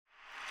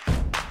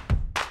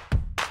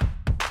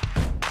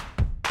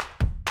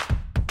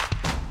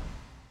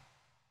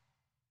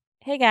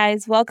Hey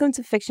guys, welcome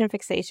to Fiction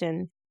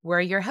Fixation.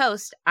 We're your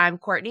hosts. I'm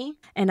Courtney.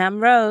 And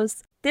I'm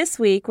Rose. This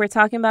week, we're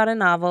talking about a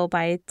novel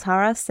by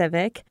Tara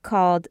Sivek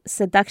called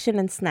Seduction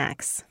and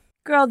Snacks.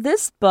 Girl,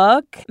 this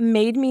book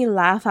made me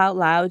laugh out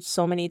loud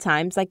so many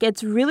times. Like,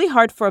 it's really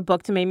hard for a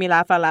book to make me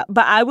laugh out loud,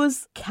 but I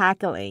was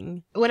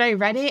cackling. When I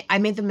read it, I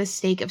made the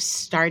mistake of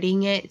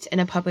starting it in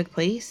a public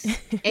place.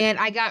 And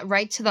I got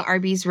right to the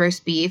Arby's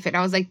roast beef. And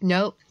I was like,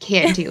 nope,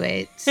 can't do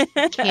it.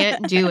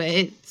 Can't do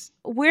it.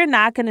 We're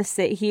not going to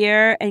sit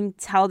here and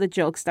tell the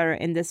jokes that are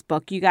in this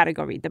book. You got to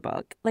go read the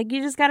book. Like, you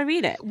just got to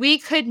read it. We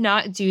could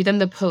not do them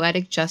the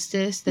poetic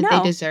justice that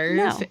they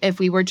deserve if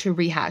we were to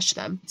rehash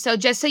them. So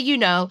just so you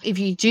know, if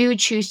you do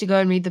choose to go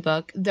and read the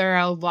book, there are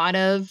a lot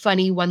of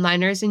funny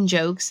one-liners and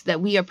jokes that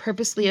we are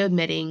purposely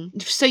omitting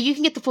so you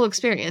can get the full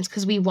experience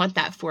because we want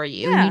that for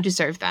you. And you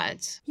deserve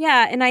that.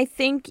 Yeah, and I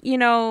think,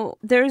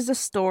 there's a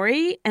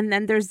story and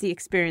then there's the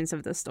experience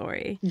of the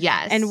story.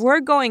 Yes. And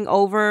we're going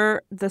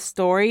over the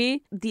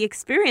story. The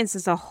experience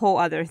is a whole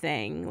other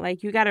thing.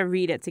 Like, you got to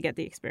read it to get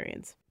the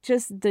experience.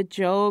 Just the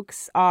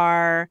jokes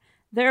are...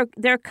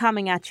 They're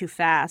coming at you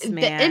fast,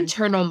 man. The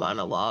internal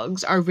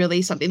monologues are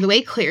really something. The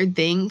way Claire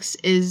thinks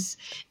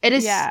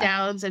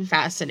astounds and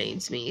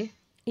fascinates me.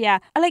 Yeah.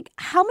 Like,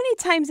 how many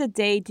times a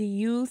day do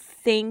you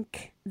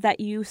think that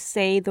you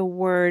say the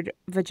word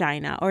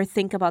vagina or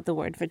think about the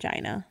word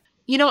vagina?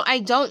 I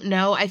don't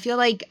know. I feel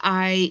like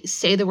I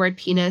say the word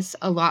penis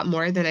a lot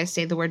more than I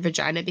say the word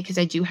vagina because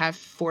I do have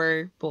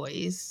 4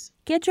 boys.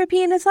 Get your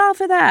penis off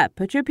of that.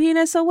 Put your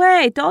penis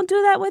away. Don't do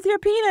that with your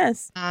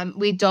penis.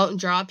 We don't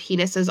draw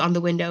penises on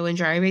the window in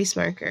dry erase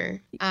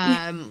marker.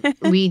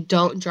 We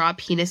don't draw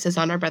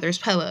penises on our brother's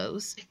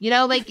pillows.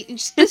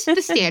 Just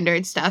the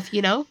standard stuff,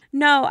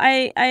 No,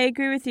 I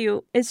agree with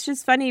you. It's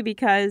just funny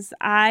because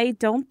I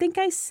don't think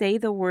I say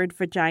the word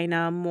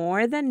vagina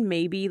more than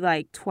maybe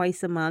like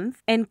twice a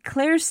month. And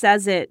Claire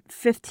says it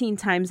 15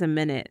 times a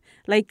minute.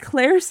 Like,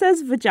 Claire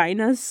says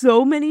vagina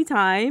so many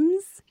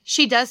times.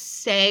 She does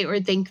say or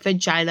think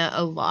vagina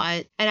a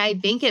lot. And I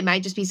think it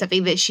might just be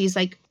something that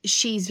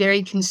she's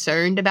very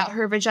concerned about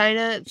her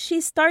vagina. She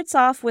starts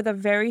off with a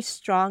very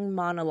strong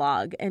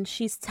monologue, and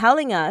she's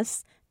telling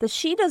us that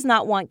she does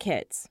not want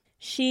kids.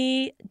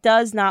 She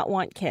does not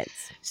want kids.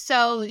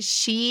 So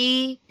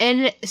she,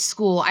 in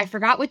school, I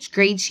forgot which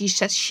grade she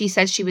said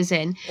she was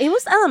in. It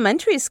was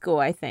elementary school,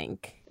 I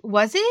think.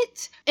 Was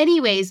it?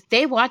 Anyways,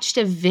 they watched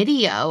a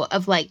video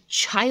of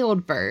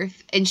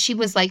childbirth, and she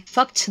was like,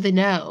 fuck to the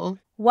no.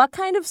 What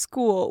kind of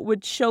school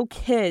would show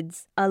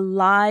kids a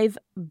live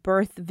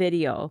birth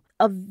video?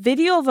 A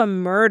video of a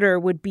murder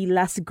would be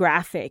less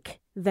graphic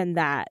than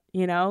that,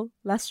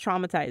 less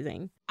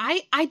traumatizing.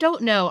 I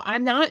don't know.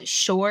 I'm not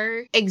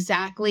sure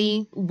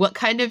exactly what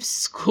kind of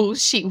school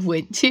she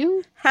went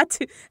to. Had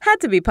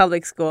to be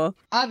public school.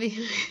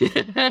 Obviously.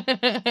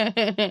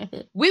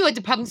 We went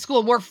to public school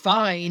and we're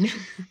fine.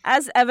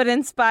 As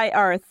evidenced by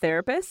our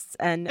therapists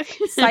and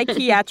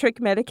psychiatric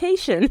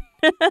medication.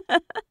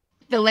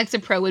 The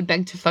Lexapro would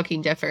beg to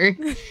fucking differ.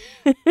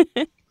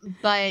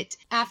 But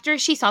after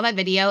she saw that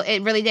video,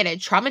 it really did. It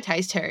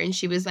traumatized her. And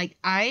she was like,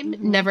 I'm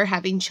never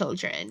having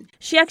children.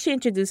 She actually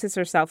introduces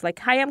herself like,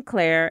 hi, I'm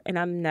Claire, and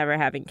I'm never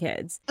having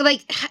kids.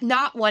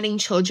 Not wanting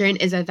children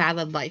is a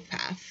valid life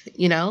path,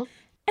 And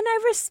I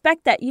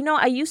respect that.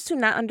 I used to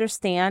not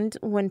understand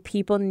when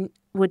people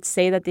would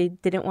say that they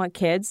didn't want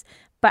kids.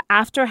 But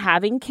after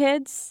having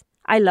kids...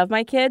 I love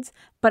my kids,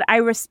 but I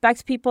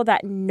respect people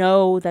that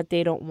know that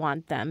they don't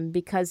want them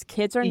because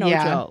kids are no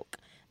joke.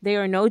 They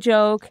are no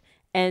joke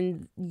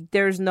and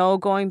there's no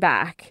going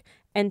back.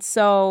 And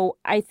so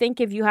I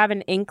think if you have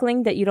an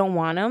inkling that you don't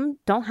want them,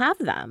 don't have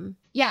them.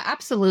 Yeah,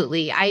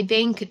 absolutely. I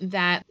think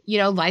that,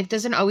 life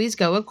doesn't always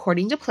go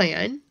according to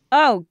plan.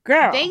 Oh,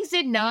 girl. Things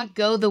did not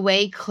go the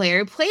way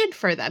Claire planned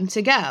for them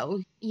to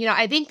go.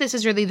 I think this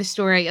is really the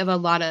story of a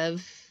lot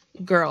of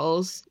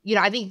girls.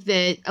 I think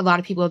that a lot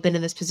of people have been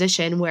in this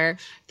position where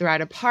they're at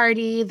a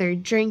party, they're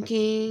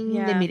drinking,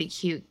 they meet a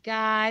cute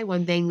guy,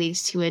 one thing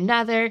leads to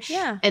another,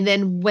 and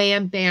then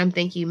wham, bam,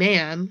 thank you,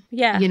 ma'am.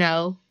 Yeah.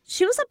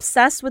 She was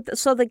obsessed with...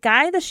 So the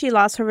guy that she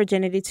lost her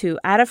virginity to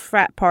at a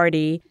frat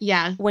party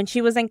when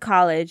she was in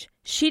college,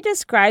 she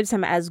describes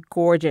him as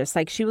gorgeous.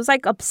 Like, she was,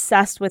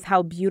 obsessed with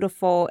how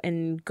beautiful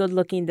and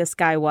good-looking this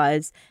guy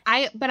was.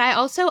 But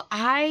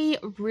I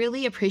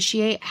really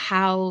appreciate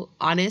how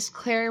honest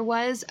Claire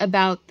was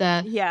about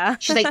the... Yeah.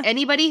 She's like,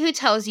 anybody who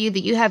tells you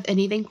that you have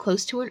anything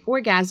close to an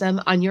orgasm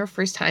on your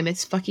first time,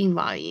 it's fucking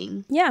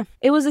lying. Yeah.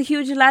 It was a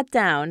huge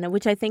letdown,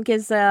 which I think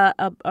is a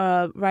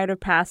rite of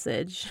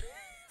passage.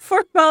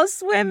 For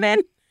most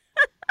women.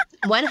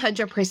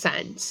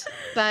 100%.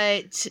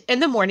 But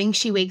in the morning,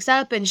 she wakes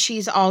up and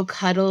she's all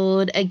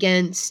cuddled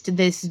against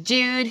this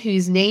dude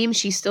whose name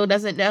she still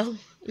doesn't know.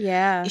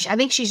 Yeah. I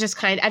think she's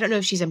just I don't know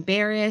if she's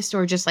embarrassed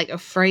or just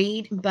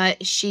afraid,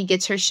 but she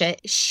gets her shit.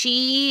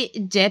 She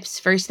dips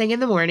first thing in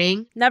the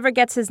morning. Never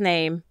gets his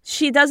name.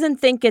 She doesn't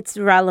think it's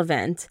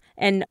relevant.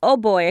 And oh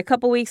boy, a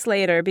couple weeks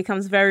later, it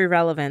becomes very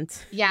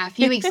relevant. Yeah, a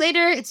few weeks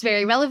later, it's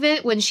very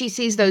relevant when she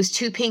sees those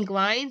 2 pink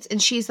lines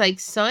and she's like,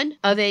 son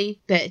of a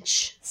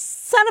bitch.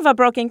 Son of a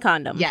broken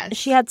condom. Yes.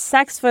 She had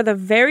sex for the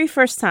very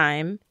first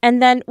time.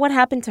 And then what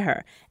happened to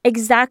her?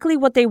 Exactly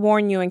what they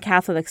warn you in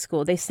Catholic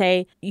school. They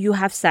say you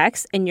have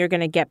sex and you're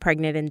going to get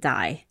pregnant and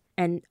die.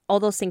 And all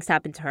those things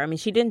happened to her. I mean,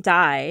 she didn't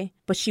die,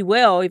 but she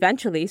will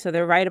eventually. So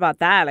they're right about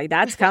that. Like,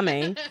 that's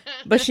coming.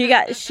 But she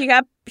got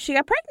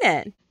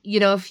pregnant. You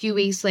know, a few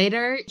weeks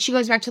later, she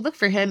goes back to look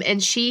for him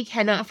and she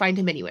cannot find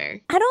him anywhere.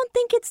 I don't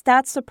think it's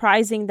that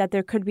surprising that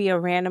there could be a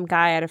random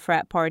guy at a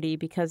frat party,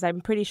 because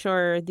I'm pretty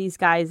sure these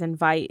guys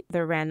invite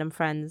their random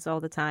friends all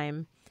the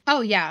time.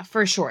 Oh, yeah,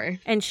 for sure.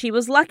 And she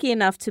was lucky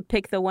enough to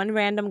pick the one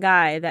random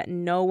guy that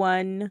no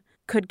one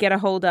could get a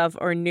hold of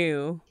or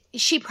knew.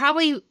 She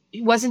probably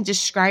wasn't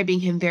describing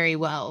him very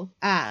well.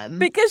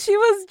 Because she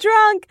was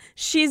drunk.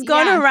 She's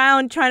gone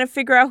around trying to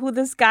figure out who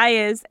this guy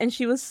is. And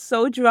she was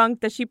so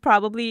drunk that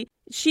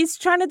she's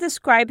trying to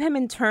describe him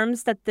in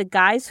terms that the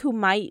guys who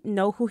might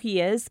know who he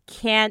is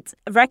can't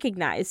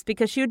recognize,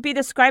 because she would be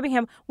describing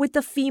him with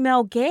the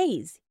female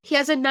gaze. He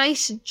has a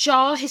nice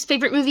jaw. His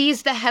favorite movie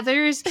is The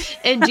Heathers.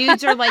 And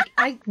dudes are like,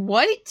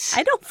 what?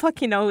 I don't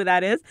fucking know who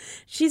that is.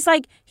 She's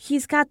like,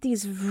 he's got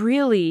these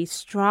really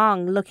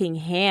strong looking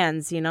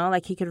hands, you know,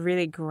 like he could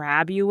really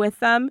grab you with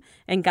them.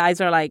 And guys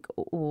are like,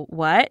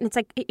 what? And it's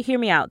like, hear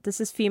me out. This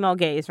is female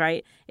gaze,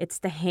 right? It's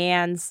the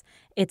hands.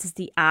 It's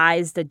the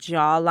eyes, the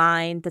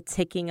jawline, the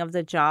ticking of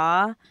the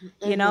jaw,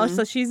 you know?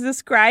 So she's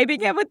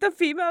describing it with the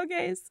female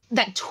gaze.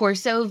 That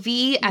torso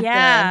V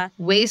at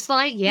the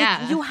waistline?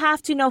 Yeah. You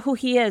have to know who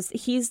he is.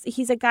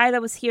 He's a guy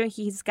that was here.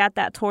 He's got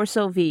that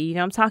torso V. You know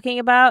what I'm talking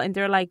about? And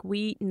they're like,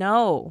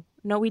 no,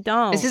 we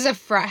don't. This is a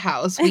frat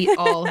house. We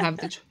all have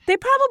the... They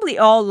probably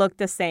all look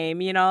the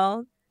same, you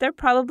know? They're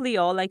probably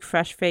all like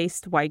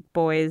fresh-faced white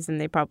boys, and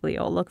they probably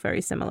all look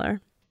very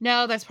similar.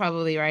 No, that's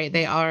probably right.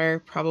 They are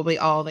probably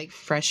all like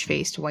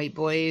fresh-faced white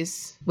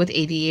boys with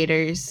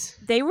aviators.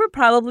 They were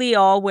probably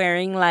all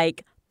wearing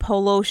like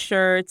polo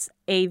shirts,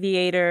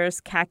 aviators,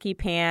 khaki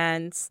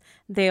pants.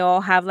 They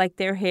all have like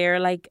their hair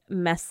like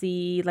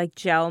messy, like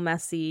gel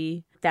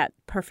messy, that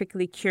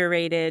perfectly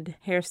curated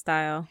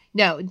hairstyle.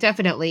 No,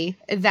 definitely.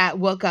 That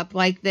woke up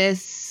like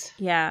this.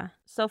 Yeah.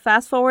 So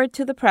fast forward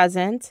to the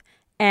present,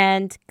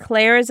 and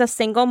Claire is a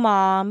single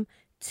mom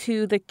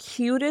to the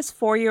cutest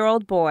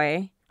 4-year-old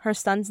boy. Her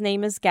son's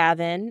name is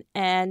Gavin,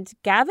 and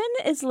Gavin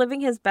is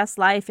living his best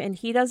life, and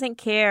he doesn't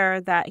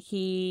care that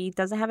he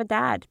doesn't have a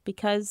dad,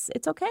 because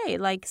it's okay.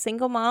 Like,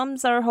 single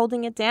moms are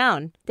holding it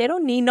down. They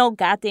don't need no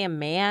goddamn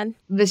man.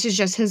 This is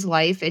just his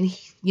life, and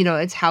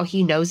it's how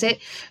he knows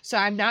it. So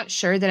I'm not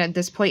sure that at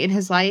this point in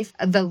his life,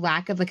 the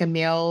lack of like a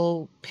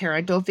male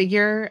parental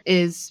figure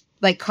is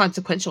like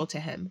consequential to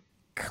him.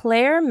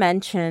 Claire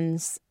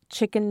mentions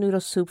Chicken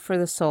Noodle Soup for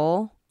the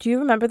Soul. Do you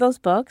remember those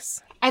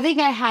books? I think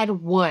I had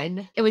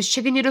one. It was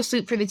Chicken Noodle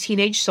Soup for the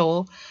Teenage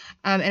Soul,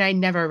 and I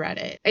never read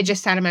it. It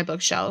just sat on my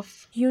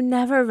bookshelf. You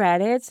never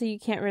read it, so you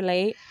can't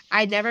relate?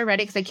 I never read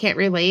it because I can't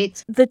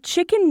relate. The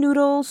Chicken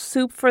Noodle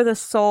Soup for the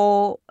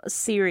Soul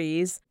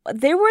series,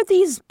 there were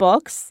these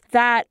books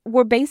that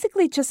were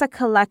basically just a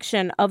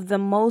collection of the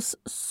most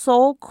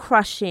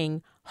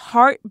soul-crushing,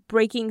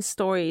 heartbreaking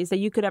stories that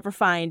you could ever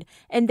find.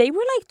 And they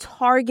were like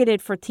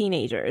targeted for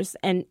teenagers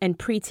and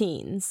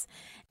preteens.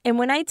 And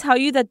when I tell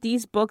you that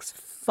these books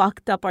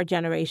fucked up our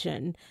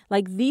generation,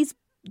 like these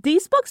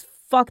books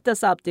fucked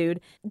us up, dude.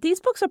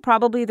 These books are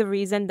probably the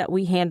reason that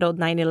we handled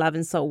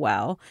 9/11 so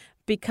well.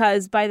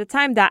 Because by the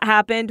time that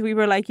happened, we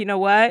were like, you know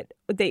what?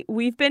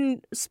 We've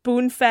been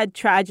spoon-fed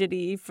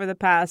tragedy for the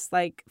past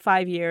like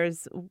 5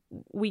 years.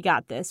 We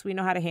got this. We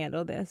know how to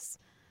handle this.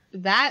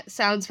 That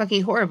sounds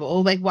fucking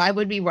horrible. Like, why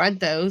would we want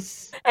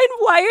those? And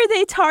why are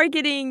they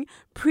targeting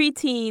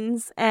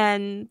preteens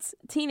and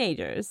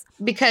teenagers?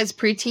 Because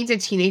preteens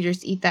and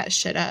teenagers eat that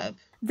shit up.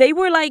 They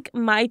were like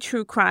my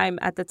true crime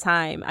at the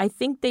time. I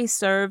think they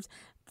served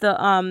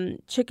the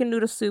Chicken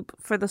Noodle Soup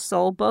for the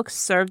Soul books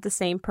served the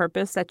same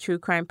purpose that True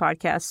Crime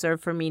Podcasts serve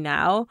for me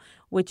now,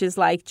 which is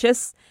like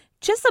just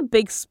a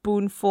big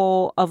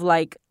spoonful of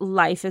like,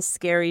 life is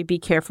scary, be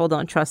careful,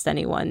 don't trust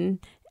anyone,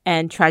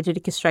 and tragedy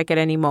can strike at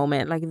any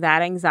moment. Like,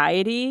 that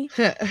anxiety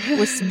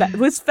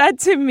was fed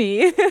to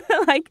me.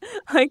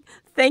 like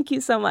thank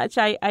you so much.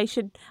 I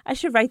should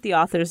write the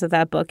authors of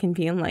that book and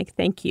being like,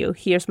 thank you.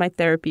 Here's my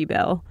therapy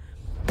bill.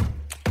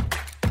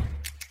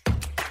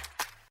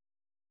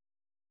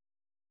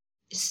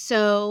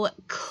 So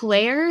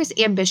Claire's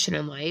ambition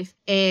in life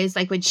is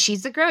like, when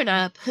she's a grown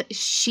up,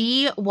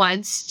 she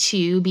wants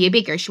to be a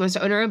baker. She wants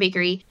to own her own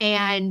bakery.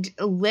 And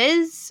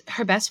Liz,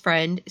 her best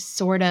friend,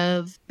 sort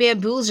of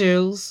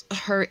bamboozles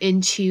her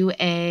into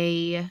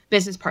a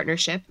business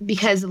partnership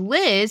because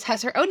Liz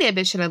has her own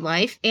ambition in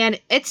life,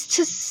 and it's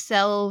to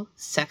sell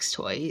sex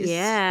toys.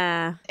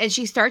 Yeah. And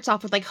she starts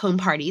off with like home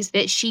parties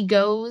that she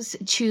goes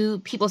to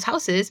people's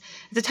houses.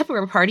 It's a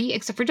Tupperware party,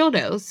 except for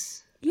dildos.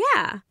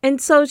 Yeah.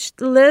 And so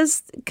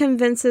Liz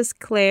convinces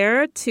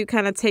Claire to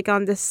kind of take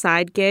on this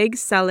side gig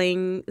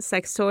selling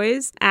sex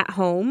toys at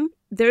home.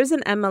 there's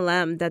an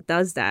MLM that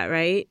does that,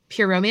 right?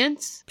 Pure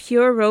Romance?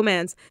 Pure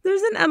Romance.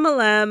 There's an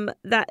MLM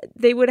that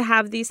they would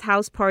have these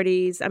house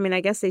parties. I mean,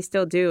 I guess they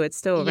still do. It's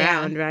still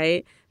around,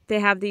 right? They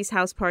have these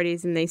house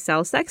parties and they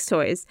sell sex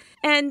toys.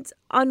 And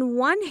on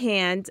one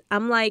hand,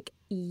 I'm like,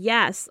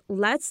 yes,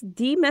 let's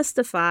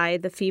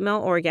demystify the female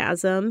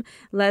orgasm.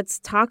 Let's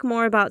talk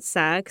more about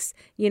sex.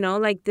 You know,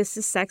 like, this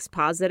is sex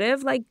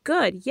positive. Like,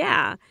 good.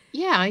 Yeah.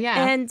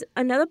 Yeah. And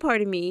another part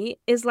of me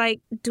is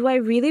like, do I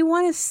really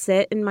want to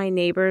sit in my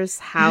neighbor's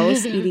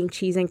house eating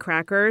cheese and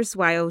crackers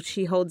while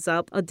she holds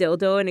up a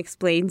dildo and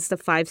explains the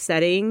 5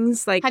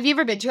 settings? Like, have you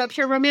ever been to a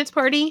Pure Romance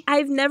party?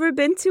 I've never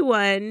been to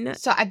one.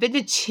 So I've been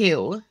to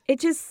 2. It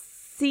just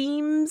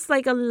seems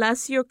like,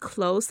 unless you're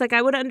close, like,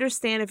 I would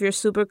understand if you're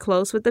super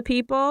close with the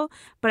people,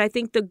 but I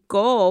think the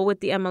goal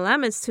with the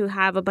MLM is to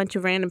have a bunch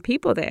of random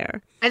people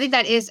there. I think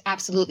that is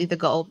absolutely the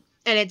goal.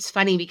 And it's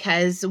funny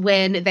because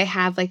when they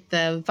have like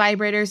the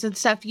vibrators and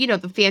stuff, you know,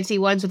 the fancy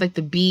ones with like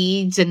the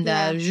beads and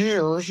the,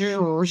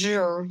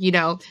 you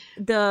know,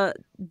 the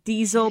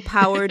diesel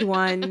powered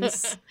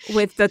ones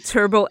with the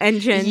turbo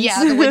engines.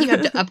 Yeah, the one you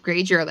have to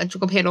upgrade your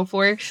electrical panel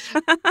for.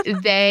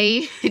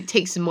 It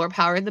takes more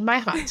power than my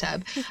hot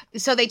tub.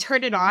 So they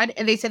turn it on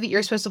and they said that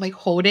you're supposed to like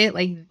hold it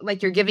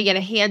like you're giving it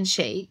a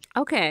handshake.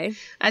 Okay.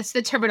 That's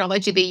the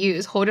terminology they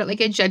use. Hold it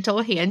like a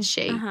gentle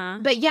handshake.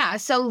 But yeah,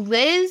 so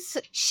Liz,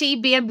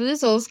 she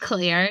bamboozles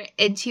Claire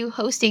into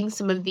hosting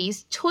some of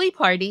these toy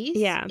parties.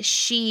 Yeah.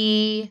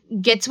 She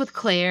gets with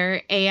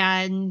Claire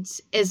and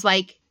is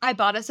like, I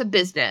bought us a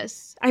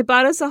business. I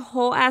bought us a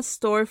whole ass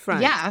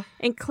storefront. Yeah.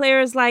 And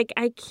Claire is like,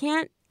 I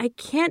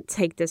can't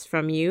take this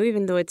from you,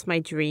 even though it's my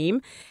dream.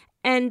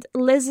 And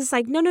Liz is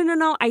like, no.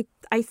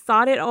 I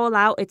thought it all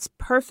out. It's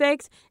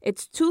perfect.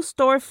 It's 2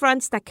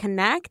 storefronts that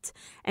connect.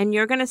 And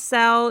you're going to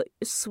sell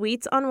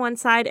sweets on one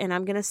side and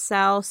I'm going to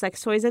sell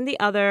sex toys on the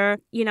other.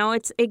 You know,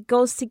 it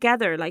goes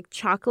together, like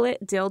chocolate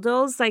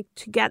dildos, like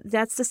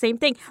that's the same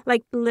thing.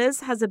 Like,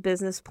 Liz has a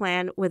business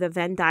plan with a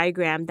Venn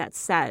diagram that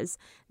says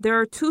there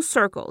are 2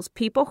 circles,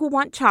 people who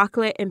want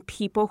chocolate and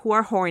people who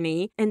are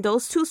horny. And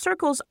those 2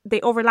 circles,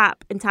 they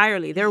overlap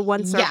entirely. They're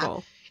one circle.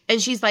 Yeah.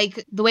 And she's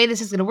like, the way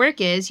this is going to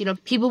work is, you know,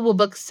 people will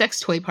book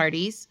sex toy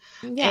parties.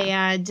 Yeah.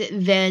 And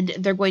then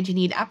they're going to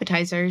need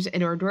appetizers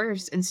and hors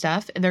d'oeuvres and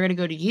stuff. And they're going to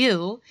go to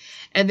you.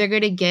 And they're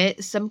going to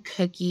get some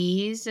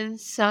cookies and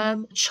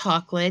some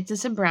chocolates and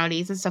some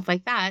brownies and stuff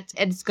like that.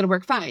 And it's going to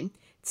work fine.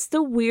 It's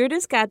the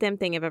weirdest goddamn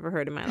thing I've ever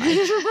heard in my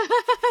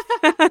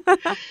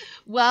life.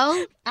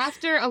 Well,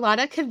 after a lot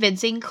of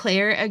convincing,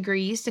 Claire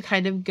agrees to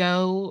kind of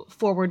go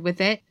forward with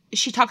it.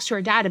 She talks to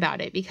her dad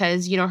about it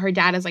because, you know, her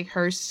dad is like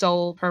her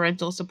sole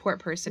parental support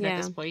person at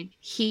this point.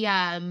 He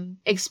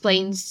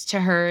explains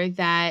to her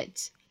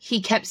that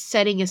he kept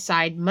setting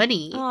aside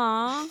money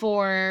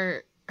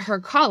for her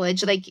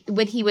college, like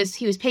when he was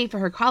paying for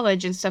her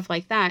college and stuff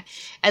like that.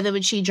 And then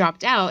when she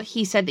dropped out,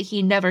 he said that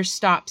he never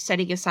stopped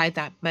setting aside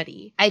that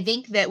money. I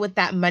think that with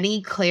that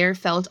money, Claire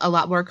felt a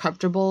lot more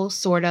comfortable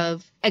sort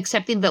of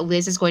accepting that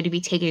Liz is going to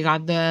be taking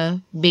on the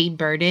main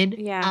burden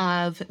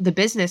of the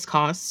business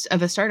costs, of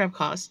the startup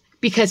costs,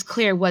 because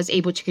Claire was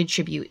able to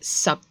contribute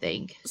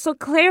something. So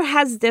Claire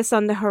has this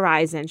on the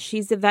horizon.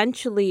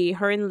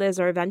 Her and Liz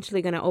are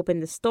eventually going to open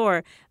the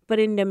store. But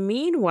in the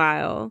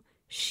meanwhile,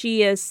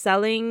 she is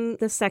selling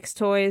the sex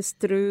toys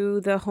through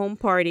the home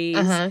parties.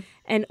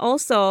 And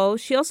also,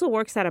 she also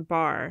works at a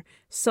bar.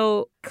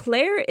 So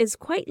Claire is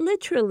quite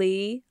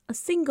literally a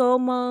single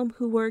mom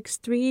who works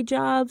 3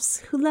 jobs,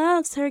 who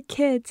loves her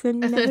kids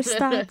and never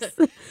stops.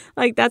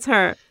 Like, that's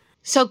her.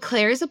 So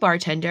Claire is a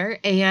bartender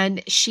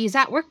and she's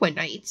at work one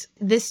night.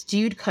 This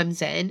dude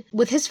comes in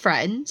with his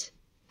friend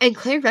and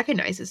Claire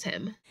recognizes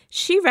him.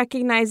 She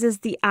recognizes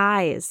the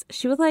eyes.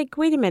 She was like,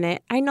 wait a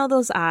minute, I know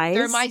those eyes.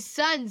 They're my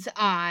son's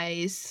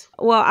eyes.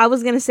 Well, I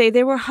was going to say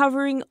they were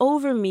hovering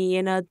over me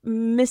in a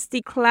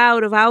misty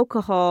cloud of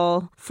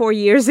alcohol 4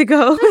 years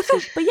ago.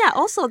 But yeah,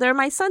 also they're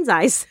my son's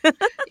eyes.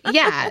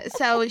 Yeah,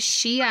 so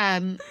she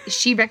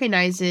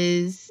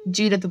recognizes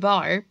dude at the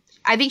bar.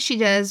 I think she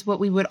does what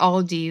we would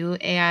all do,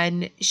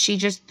 and she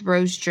just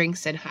throws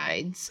drinks and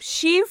hides.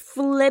 She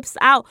flips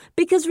out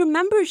because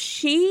remember,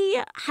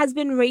 she has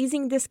been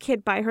raising this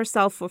kid by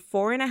herself for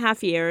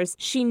 4.5 years.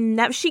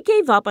 She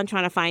gave up on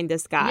trying to find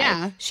this guy.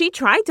 Yeah. She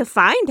tried to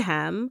find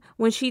him.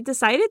 When she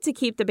decided to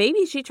keep the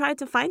baby, she tried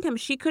to find him.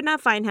 She could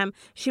not find him.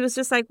 She was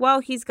just like, well,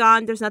 he's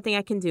gone. There's nothing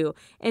I can do.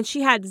 And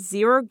she had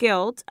zero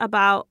guilt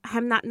about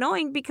him not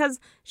knowing because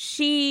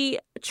she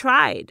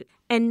tried.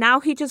 And now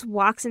he just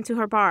walks into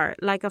her bar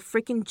like a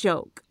freaking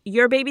joke.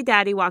 Your baby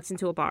daddy walks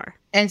into a bar.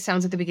 And it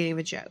sounds like the beginning of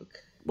a joke.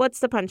 What's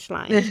the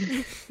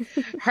punchline?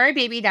 Her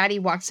baby daddy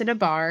walks in a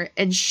bar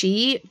and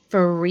she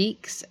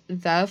freaks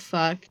the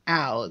fuck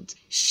out.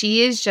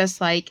 She is just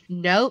like,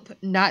 nope,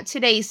 not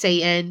today,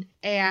 Satan.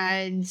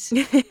 And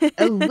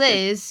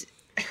Liz,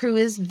 who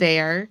is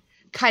there,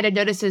 kind of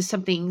notices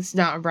something's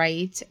not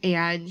right.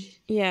 And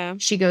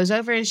she goes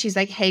over and she's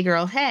like, hey,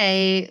 girl,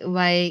 hey,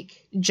 like,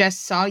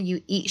 just saw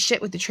you eat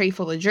shit with a tray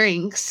full of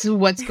drinks.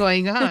 What's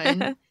going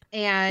on?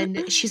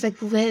 And she's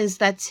like, Liz,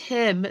 that's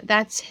him.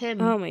 That's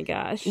him. Oh my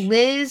gosh.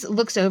 Liz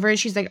looks over and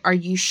she's like, are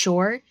you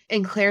sure?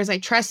 And Claire's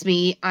like, trust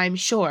me, I'm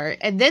sure.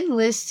 And then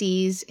Liz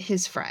sees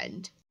his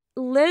friend.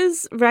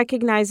 Liz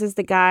recognizes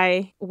the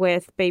guy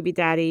with baby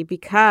daddy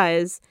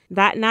because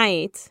that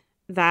night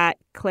that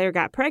Claire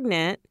got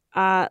pregnant,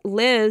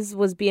 Liz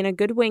was being a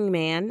good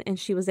wingman and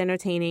she was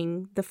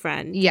entertaining the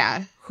friend.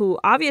 Yeah. Who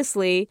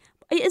obviously,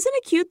 isn't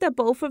it cute that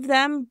both of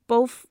them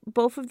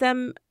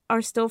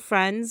are still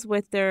friends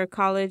with their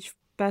college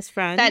best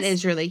friends? That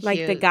is really cute.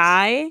 Like the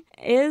guy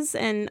is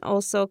and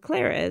also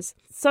Claire is.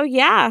 So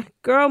yeah,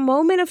 girl,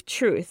 moment of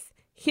truth.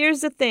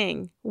 Here's the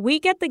thing. We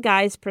get the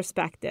guy's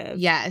perspective.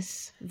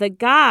 Yes. The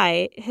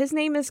guy, his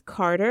name is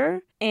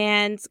Carter,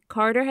 and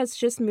Carter has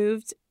just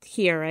moved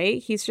here,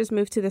 right? He's just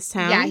moved to this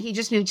town. Yeah, he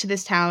just moved to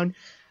this town.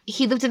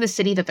 He lived in the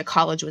city that the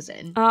college was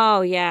in.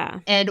 Oh, yeah.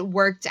 And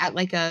worked at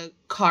like a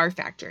car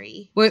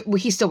factory. Well,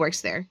 he still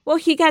works there. Well,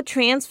 he got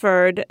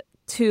transferred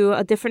to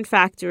a different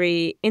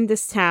factory in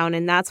this town,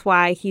 and that's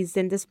why he's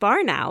in this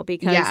bar now,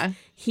 because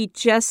he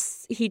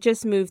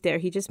just moved there.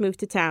 He just moved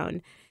to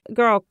town.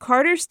 Girl,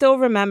 Carter still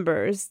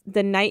remembers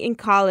the night in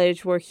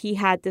college where he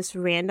had this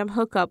random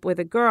hookup with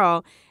a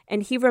girl,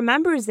 and he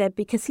remembers it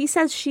because he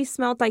says she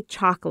smelled like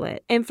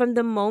chocolate. And from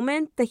the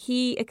moment that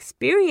he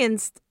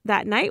experienced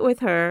that night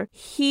with her,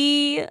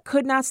 he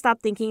could not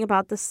stop thinking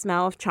about the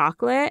smell of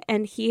chocolate,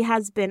 and he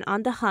has been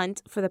on the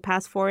hunt for the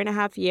past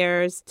 4.5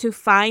 years to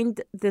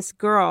find this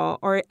girl,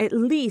 or at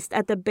least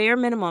at the bare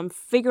minimum,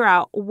 figure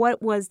out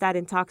what was that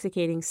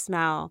intoxicating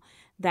smell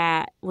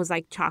that was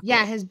like chocolate.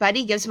 Yeah, his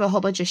buddy gives him a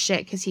whole bunch of shit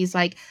because he's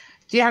like,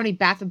 do you have any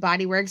Bath and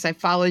Body Works? I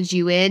followed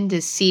you in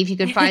to see if you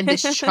could find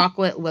this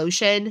chocolate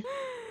lotion.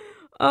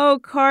 Oh,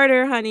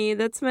 Carter, honey,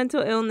 that's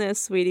mental illness,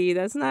 sweetie.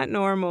 That's not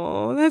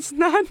normal. That's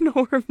not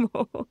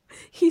normal.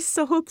 He's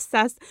so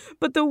obsessed.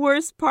 But the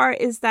worst part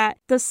is that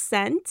the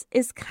scent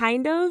is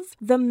kind of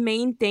the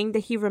main thing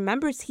that he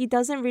remembers. He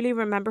doesn't really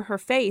remember her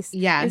face.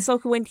 Yeah. And so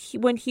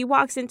when he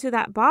walks into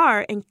that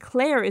bar and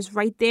Claire is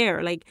right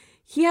there, like,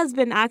 he has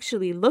been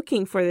actually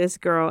looking for this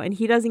girl and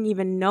he doesn't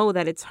even know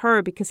that it's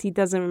her because he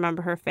doesn't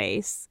remember her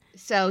face.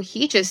 So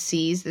he just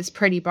sees this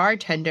pretty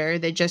bartender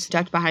that just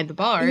ducked behind the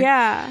bar.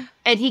 Yeah.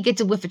 And he gets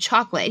a whiff of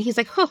chocolate. And he's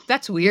like, oh,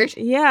 that's weird.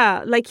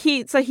 Yeah. Like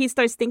he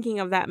starts thinking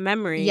of that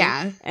memory.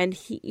 Yeah. And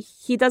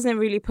he doesn't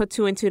really put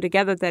two and two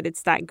together that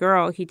it's that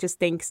girl. He just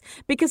thinks,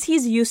 because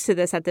he's used to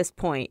this at this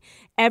point.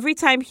 Every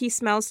time he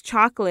smells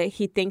chocolate,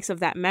 he thinks of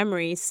that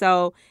memory.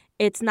 So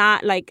it's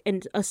not like,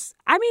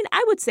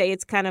 I would say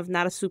it's kind of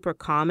not a super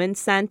common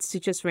sense to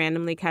just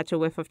randomly catch a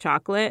whiff of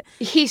chocolate.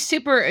 He's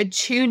super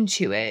attuned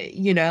to it,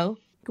 you know?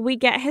 We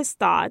get his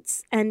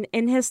thoughts, and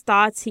in his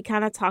thoughts, he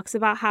kind of talks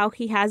about how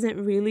he hasn't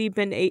really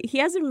been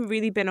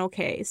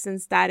okay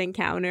since that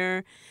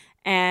encounter,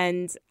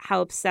 and how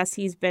obsessed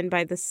he's been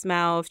by the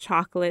smell of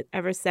chocolate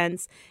ever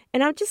since.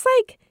 And I'm just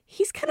like,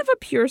 he's kind of a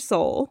pure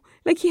soul.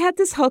 Like, he had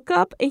this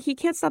hookup and he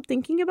can't stop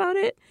thinking about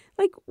it.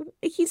 Like,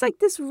 he's like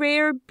this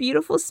rare,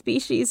 beautiful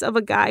species of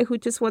a guy who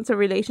just wants a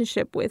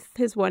relationship with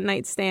his one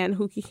night stand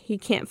who he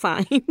can't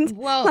find.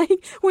 Well,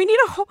 like, we need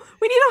to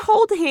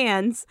hold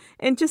hands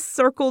and just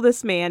circle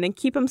this man and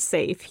keep him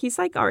safe. He's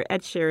like our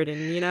Ed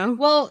Sheridan, you know?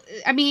 Well,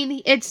 I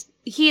mean,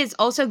 he is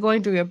also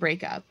going through a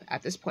breakup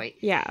at this point.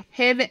 Yeah.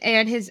 Him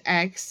and his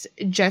ex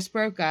just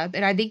broke up.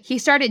 And I think he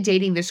started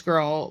dating this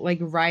girl like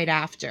right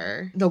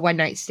after the one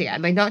night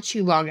stand, like not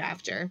too long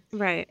after.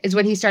 Right. Is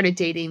when he started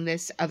dating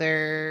this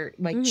other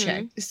like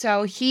chick.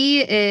 So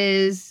he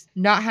is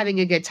not having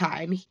a good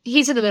time.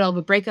 He's in the middle of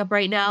a breakup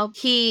right now.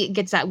 He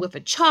gets that whiff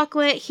of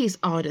chocolate. He's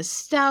all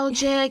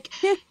nostalgic.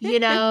 You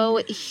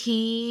know,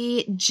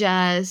 he's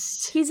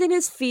in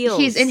his feels.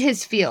 He's in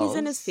his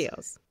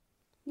feels.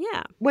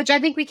 Yeah. Which I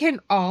think we can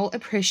all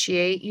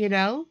appreciate, you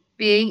know,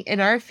 being in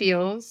our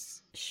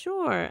feels.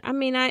 Sure. I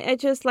mean, I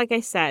just, like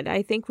I said,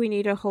 I think we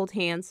need to hold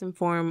hands and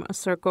form a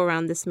circle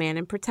around this man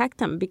and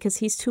protect him because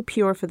he's too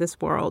pure for this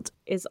world,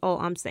 is all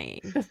I'm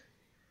saying.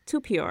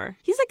 Too pure.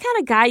 He's the kind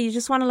of guy you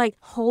just want to like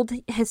hold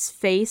his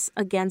face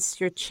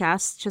against your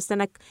chest, just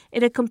in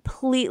a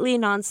completely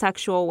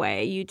non-sexual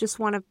way. You just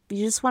want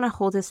to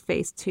hold his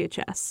face to your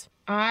chest.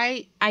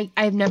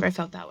 I've never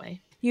felt that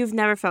way. You've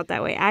never felt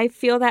that way. I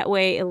feel that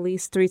way at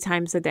least 3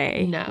 times a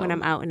day when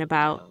I'm out and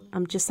about. No.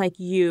 I'm just like,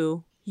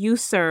 you,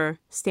 sir,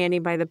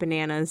 standing by the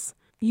bananas.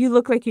 You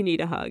look like you need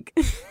a hug.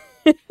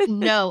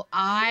 No,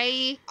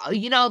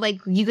 like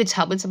you could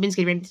tell when somebody's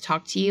getting ready to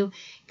talk to you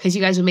because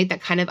you guys will make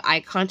that kind of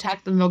eye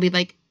contact and they'll be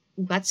like,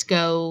 let's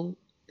go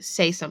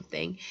say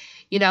something,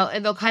 you know,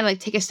 and they'll kind of like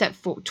take a step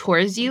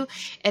towards you.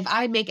 If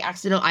I make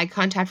accidental eye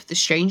contact with a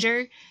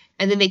stranger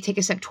and then they take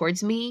a step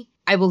towards me,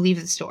 I will leave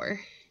the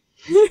store.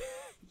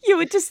 You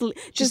would just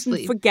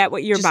leave. Forget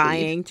what you're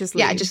buying. Leave. Just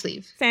leave. Yeah, just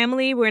leave.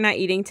 Family, we're not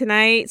eating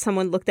tonight.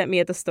 Someone looked at me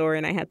at the store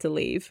and I had to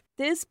leave.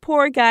 This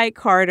poor guy,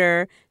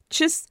 Carter,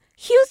 he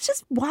was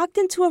just walked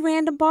into a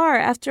random bar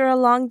after a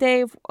long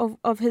day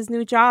of his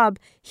new job.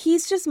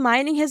 He's just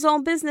minding his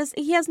own business.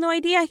 He has no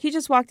idea. He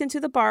just walked into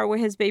the bar where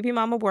his baby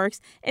mama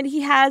works and he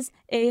has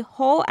a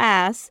whole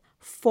ass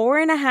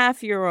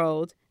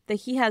 4.5-year-old that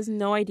he has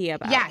no idea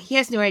about. Yeah, he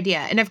has no idea.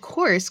 And of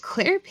course,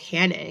 Claire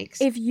panics.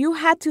 If you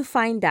had to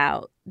find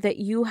out that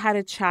you had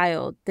a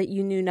child that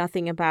you knew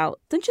nothing about,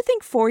 don't you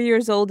think 4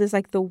 years old is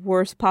like the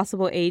worst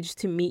possible age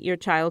to meet your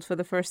child for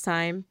the first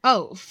time?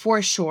 Oh,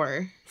 for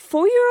sure.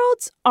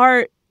 4-year-olds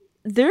are,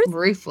 they're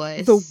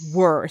Ruthless. the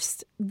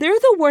worst. They're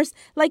the worst.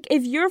 Like,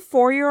 if your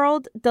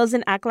 4-year-old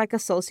doesn't act like a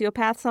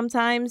sociopath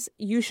sometimes,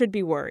 you should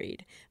be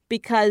worried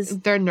because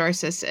they're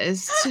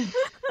narcissists.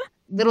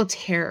 Little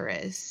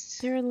terrorists.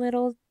 They're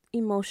little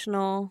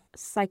emotional,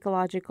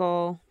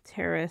 psychological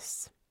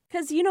terrorists.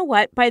 Because you know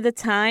what? By the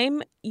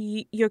time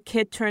your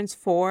kid turns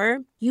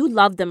 4, you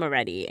love them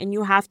already. And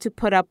you have to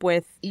put up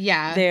with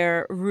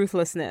their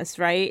ruthlessness,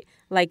 right?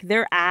 Like,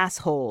 they're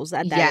assholes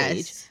at that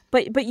age.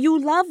 But you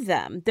love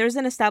them. There's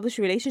an established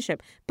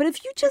relationship. But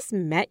if you just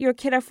met your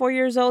kid at 4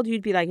 years old,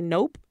 you'd be like,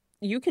 nope,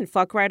 you can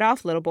fuck right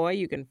off, little boy.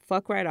 You can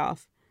fuck right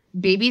off.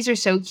 Babies are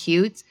so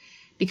cute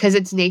because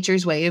it's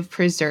nature's way of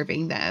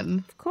preserving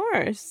them. Of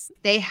course.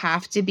 They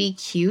have to be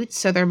cute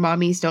so their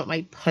mommies don't,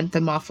 like, punt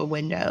them off a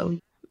window.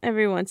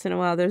 Every once in a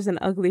while, there's an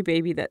ugly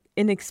baby that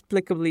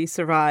inexplicably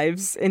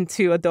survives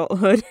into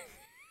adulthood.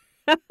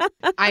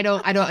 I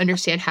don't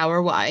understand how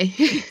or why.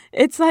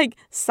 It's like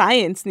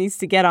science needs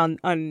to get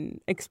on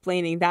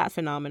explaining that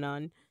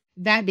phenomenon.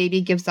 That baby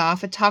gives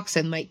off a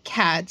toxin like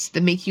cats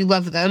that make you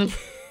love them.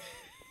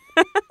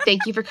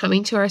 Thank you for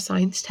coming to our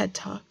science TED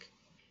Talk.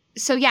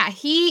 So yeah,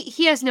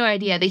 he has no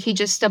idea that he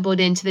just stumbled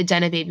into the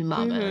den of baby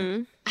mama.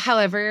 Mm-hmm.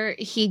 However,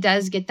 he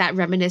does get that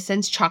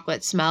reminiscence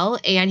chocolate smell,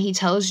 and he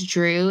tells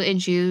Drew,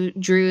 and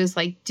Drew is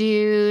like,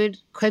 dude,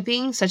 quit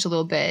being such a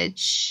little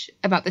bitch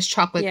about this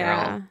chocolate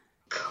girl.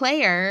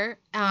 Claire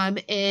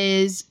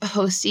is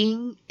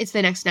hosting, it's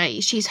the next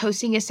night, she's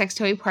hosting a sex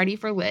toy party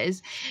for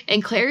Liz,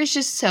 and Claire is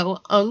just so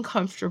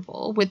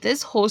uncomfortable with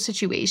this whole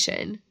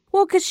situation.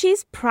 Well, because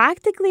she's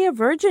practically a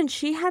virgin.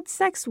 She had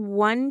sex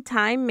one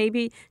time,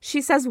 maybe she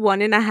says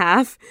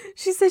 1.5.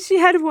 She says she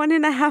had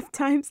 1.5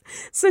 times.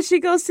 So she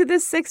goes to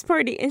this sex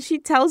party and she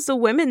tells the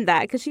women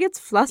that because she gets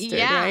flustered,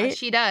 right? Yeah,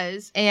 she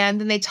does.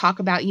 And then they talk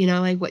about,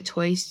 like, what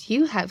toys do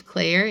you have,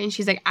 Claire? And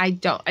she's like, I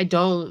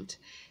don't.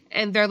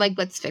 And they're like,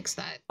 let's fix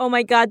that. Oh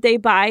my God, they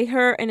buy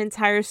her an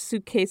entire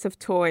suitcase of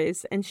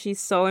toys and she's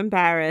so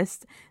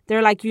embarrassed.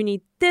 They're like, you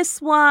need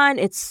this one,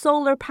 it's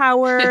solar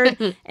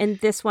powered, and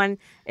this one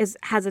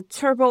has a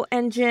turbo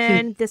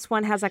engine. This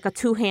one has like a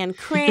 2-hand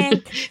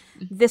crank.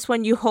 This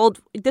one you hold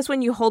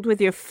with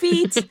your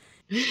feet.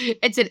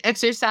 It's an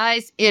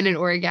exercise and an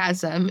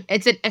orgasm.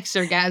 It's an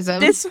exorgasm.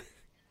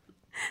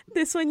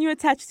 This one you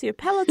attach to your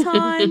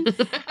Peloton.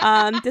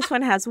 This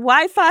one has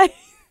Wi-Fi.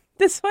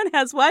 This one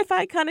has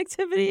Wi-Fi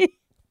connectivity.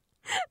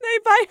 They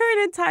buy her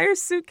an entire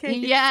suitcase.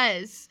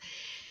 Yes.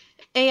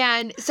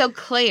 And so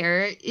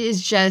Claire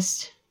is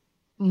just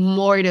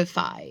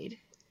mortified.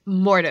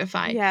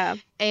 Yeah.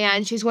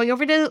 And she's going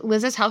over to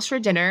Liz's house for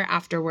dinner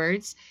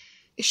afterwards.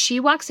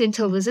 She walks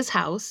into Liz's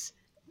house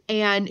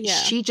and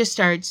she just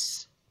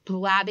starts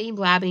blabbing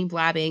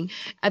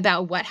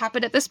about what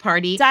happened at this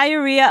party.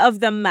 Diarrhea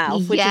of the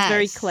mouth, which is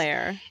very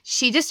Claire.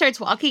 She just starts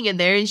walking in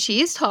there and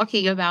she's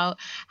talking about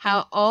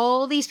how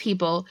all these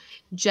people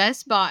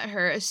just bought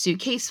her a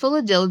suitcase full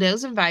of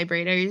dildos and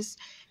vibrators.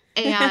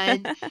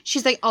 And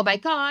she's like, oh my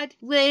God,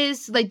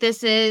 Liz, like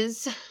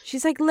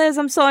She's like, Liz,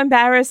 I'm so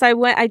embarrassed.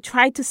 I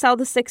tried to sell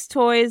the 6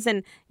 toys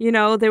and,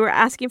 they were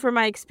asking for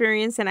my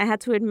experience. And I had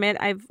to admit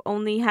I've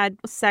only had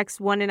sex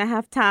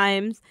 1.5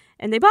 times.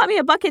 And they bought me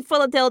a bucket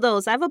full of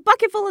dildos. I have a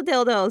bucket full of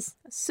dildos.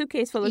 A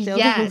suitcase full of dildos.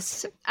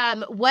 Yes.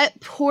 What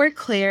poor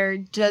Claire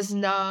does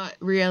not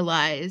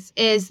realize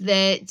is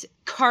that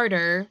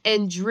Carter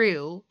and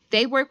Drew,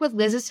 they work with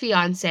Liz's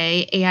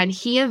fiance, and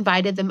he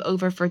invited them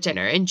over for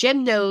dinner. And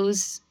Jim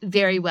knows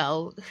very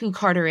well who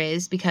Carter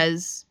is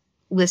because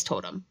Liz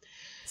told him.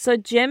 So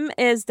Jim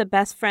is the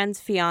best friend's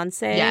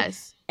fiance.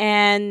 Yes.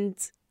 And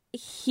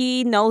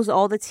he knows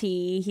all the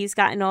tea. He's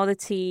gotten all the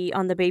tea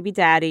on the baby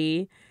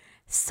daddy.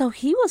 So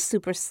he was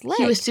super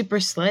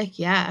slick.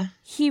 Yeah.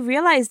 He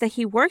realized that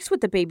he works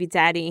with the baby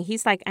daddy. And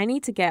he's like, I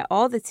need to get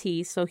all the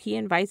tea. So he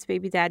invites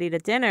baby daddy to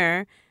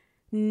dinner,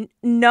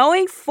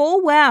 knowing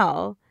full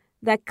well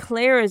that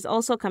Claire is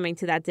also coming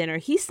to that dinner.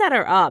 He set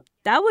her up.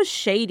 That was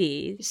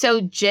shady. So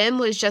Jim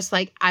was just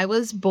like, I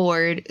was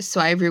bored, so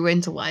I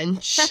ruined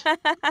lunch.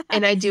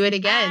 And I do it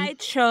again. I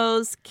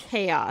chose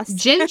chaos.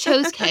 Jim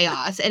chose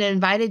chaos and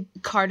invited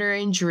Carter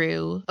and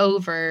Drew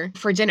over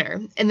for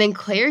dinner. And then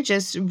Claire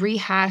just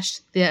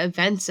rehashed the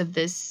events of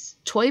this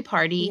toy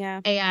party.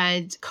 Yeah.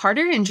 And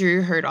Carter and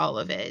Drew heard all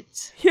of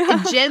it. Yeah.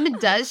 And Jim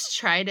does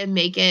try to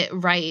make it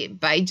right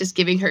by just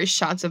giving her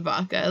shots of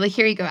vodka. Like,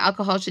 here you go.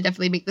 Alcohol should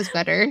definitely make this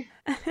better.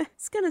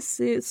 It's going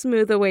to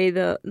smooth away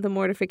the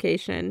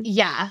mortification.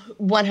 Yeah,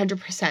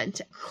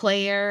 100%.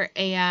 Claire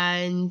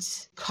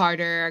and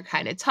Carter are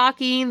kind of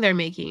talking. They're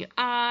making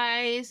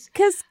eyes.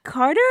 Because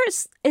Carter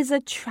is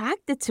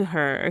attracted to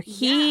her.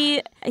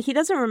 He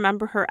doesn't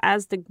remember her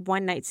as the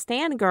one-night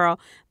stand girl,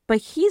 but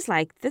he's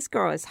like, this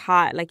girl is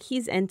hot. Like,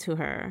 he's into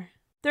her.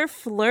 They're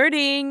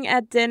flirting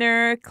at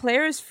dinner.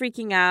 Claire is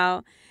freaking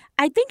out.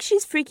 I think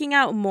she's freaking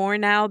out more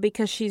now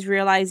because she's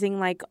realizing,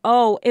 like,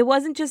 oh, it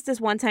wasn't just this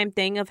one-time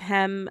thing of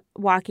him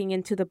walking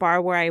into the bar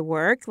where I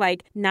work.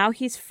 Like, now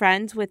he's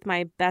friends with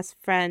my best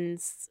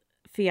friend's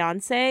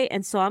fiance,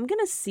 and so I'm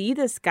gonna see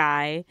this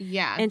guy.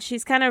 Yeah. And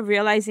she's kind of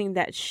realizing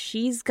that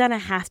she's gonna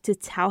have to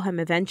tell him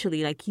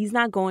eventually, like, he's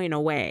not going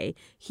away.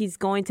 He's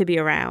going to be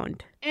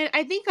around. And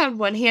I think on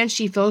one hand,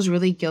 she feels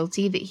really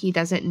guilty that he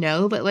doesn't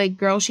know, but like,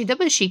 girl, she did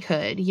what she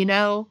could, you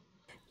know?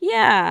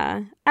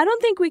 Yeah, I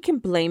don't think we can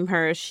blame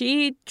her.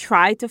 She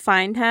tried to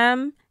find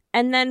him,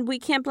 and then we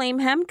can't blame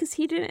him because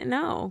he didn't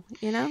know,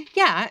 you know?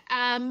 Yeah.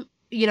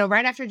 You know,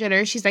 right after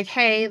dinner, she's like,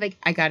 hey, like,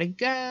 I gotta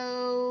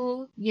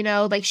go. You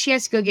know, like, she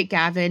has to go get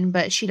Gavin,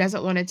 but she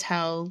doesn't want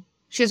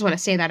to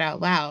say that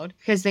out loud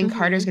because then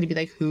Carter's gonna be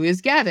like, who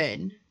is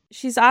Gavin?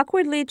 She's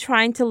awkwardly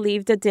trying to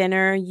leave the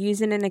dinner,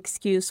 using an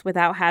excuse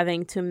without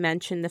having to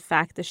mention the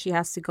fact that she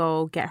has to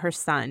go get her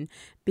son.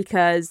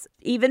 Because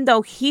even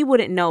though he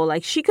wouldn't know,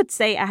 like, she could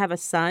say, I have a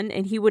son,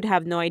 and he would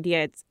have no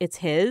idea it's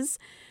his.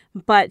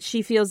 But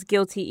she feels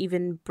guilty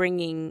even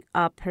bringing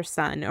up her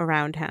son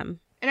around him.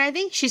 And I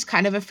think she's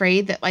kind of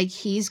afraid that, like,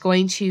 he's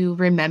going to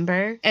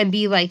remember and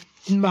be like,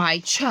 my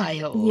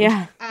child.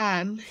 Yeah.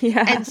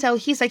 Yeah. And so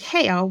he's like,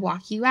 hey, I'll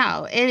walk you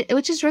out. And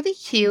which is really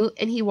cute.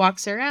 And he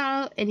walks her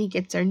out and he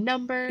gets her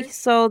number.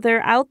 So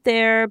they're out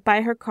there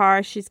by her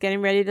car. She's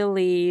getting ready to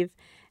leave.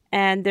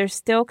 And they're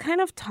still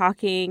kind of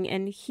talking.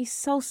 And he's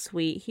so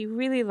sweet. He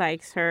really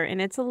likes her. And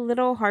it's a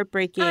little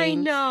heartbreaking. I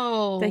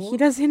know. That he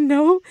doesn't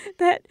know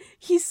that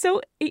he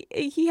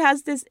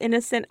has this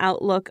innocent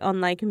outlook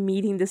on, like,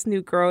 meeting this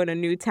new girl in a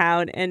new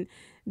town. And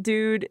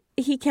dude,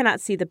 he cannot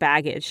see the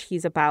baggage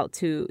he's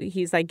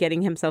like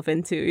getting himself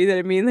into. You know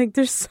what I mean? Like,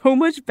 there's so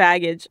much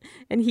baggage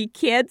and he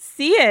can't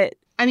see it.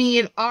 I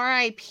mean,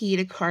 R.I.P.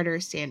 to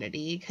Carter's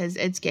sanity because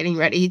it's getting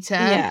ready to.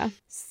 Yeah.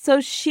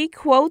 So she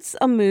quotes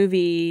a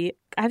movie.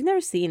 I've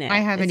never seen it. I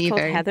haven't it's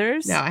either. Called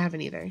Heathers. No, I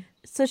haven't either.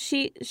 So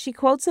she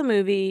quotes a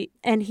movie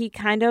and he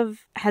kind of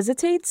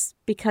hesitates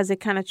because it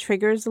kind of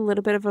triggers a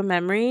little bit of a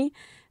memory.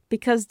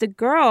 Because the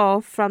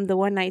girl from the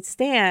one night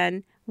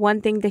stand,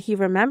 one thing that he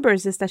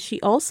remembers is that she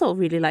also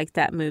really liked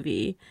that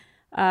movie.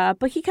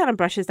 But he kind of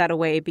brushes that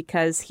away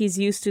because he's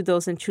used to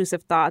those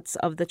intrusive thoughts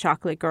of the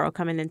chocolate girl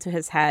coming into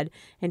his head.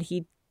 And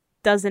he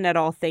doesn't at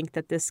all think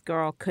that this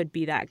girl could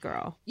be that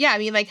girl. Yeah, I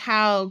mean, like,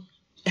 how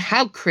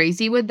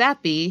crazy would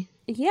that be?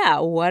 Yeah,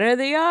 what are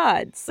the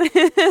odds?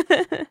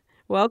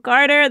 Well,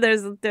 Carter,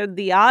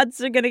 the odds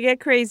are going to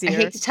get crazier. I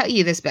hate to tell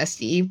you this,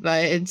 bestie,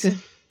 but...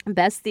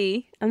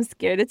 Bestie, I'm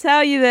scared to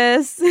tell you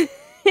this.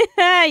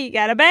 You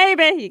got a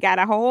baby. You got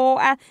a whole...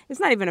 it's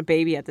not even a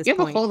baby at this point.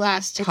 You have a whole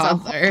ass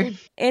toddler.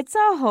 It's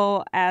a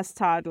whole ass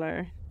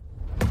toddler.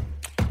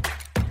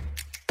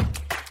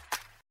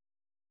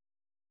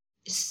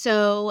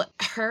 So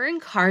her and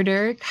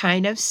Carter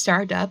kind of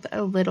start up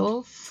a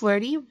little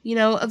flirty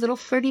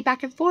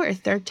back and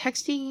forth. They're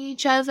texting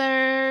each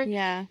other.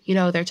 Yeah. You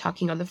know, they're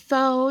talking on the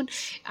phone.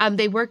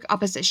 They work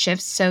opposite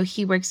shifts, so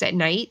he works at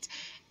night.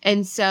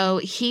 And so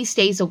he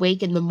stays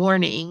awake in the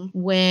morning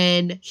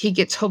when he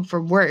gets home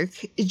from work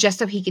just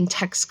so he can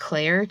text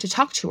Claire to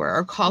talk to her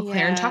or call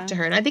Claire and talk to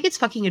her. And I think it's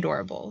fucking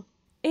adorable.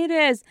 It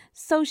is.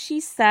 So she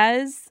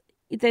says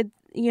that,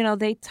 you know,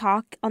 they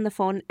talk on the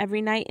phone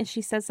every night and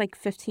she says like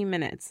 15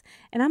 minutes.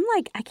 And I'm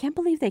like, I can't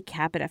believe they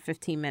cap it at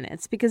 15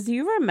 minutes because do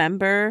you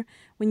remember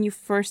when you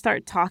first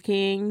start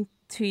talking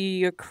to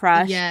your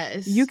crush?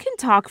 Yes. You can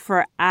talk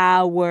for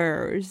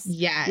hours.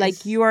 Yes.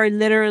 Like you are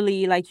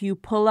literally like you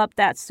pull up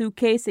that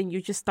suitcase and you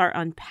just start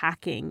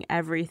unpacking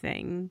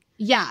everything.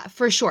 Yeah,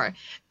 for sure.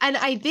 And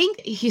I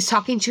think he's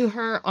talking to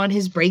her on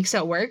his breaks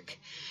at work.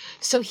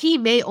 So he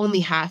may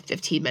only have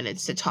 15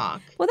 minutes to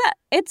talk. Well,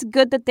 it's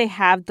good that they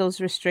have those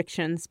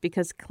restrictions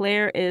because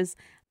Claire is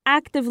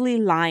actively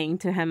lying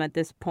to him at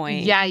this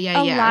point. Yeah.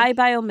 A lie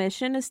by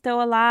omission is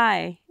still a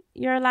lie.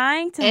 You're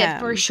lying to him. It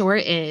for sure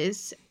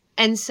is.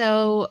 And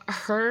so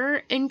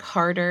her and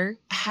Carter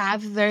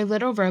have their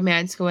little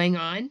romance going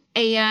on.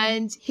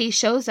 And he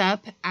shows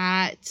up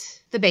at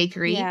the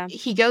bakery. Yeah.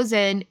 He goes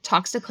in,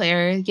 talks to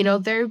Claire. You know,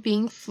 they're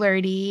being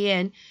flirty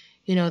and,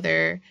 you know,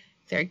 they're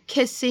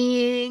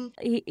kissing.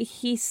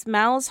 He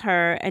smells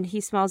her and he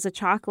smells the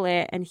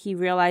chocolate and he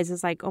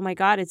realizes like, oh my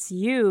God, it's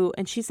you.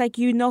 And she's like,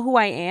 you know who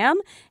I am?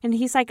 And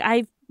he's like,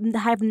 I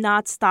have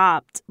not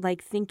stopped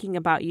like thinking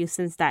about you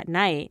since that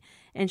night.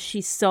 And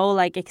she's so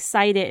like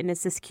excited and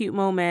it's this cute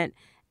moment.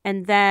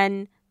 And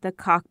then the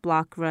cock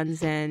block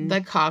runs in.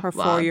 The cock her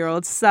block.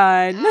 4-year-old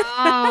son.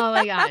 Oh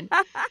my God.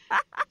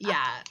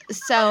 Yeah.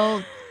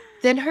 So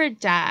then her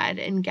dad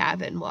and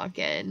Gavin walk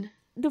in.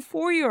 The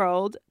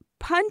 4-year-old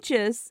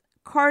punches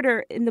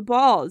Carter in the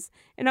balls.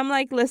 And I'm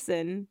like,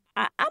 listen,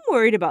 I'm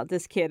worried about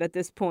this kid at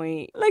this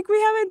point. Like, we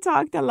haven't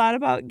talked a lot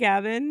about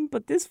Gavin,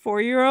 but this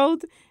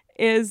 4-year-old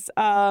is,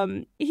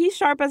 he's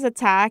sharp as a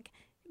tack,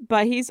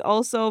 but he's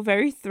also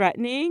very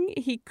threatening.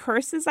 He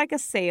curses like a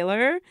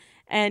sailor,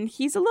 and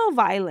he's a little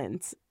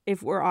violent,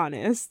 if we're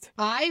honest.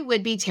 I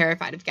would be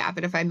terrified of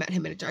Gavin if I met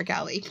him in a dark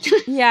alley.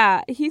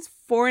 Yeah, he's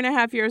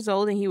 4.5 years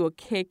old, and he will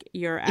kick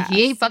your ass. If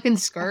he ain't fucking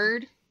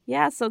scared.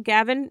 Yeah, so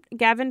Gavin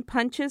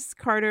punches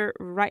Carter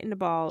right in the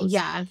balls.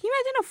 Yeah. Can you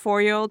imagine a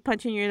 4-year-old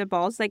punching you in the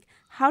balls? Like,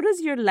 how does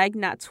your leg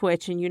not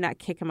twitch and you not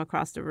kick him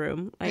across the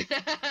room? Like,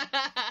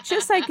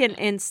 just like an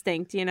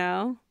instinct, you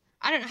know?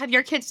 I don't know. Have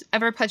your kids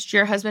ever punched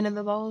your husband in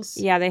the balls?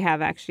 Yeah, they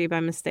have actually by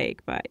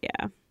mistake, but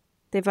yeah.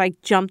 They've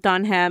like jumped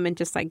on him and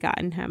just like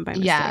gotten him by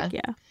mistake.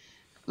 Yeah.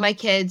 My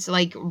kids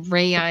like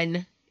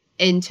ran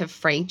into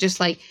Frank, just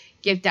like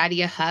give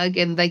daddy a hug,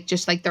 and like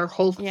just like their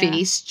whole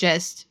face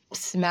just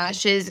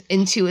smashes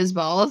into his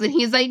balls, and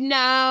he's like,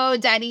 no,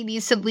 daddy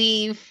needs to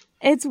leave.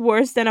 It's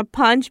worse than a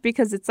punch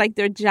because it's like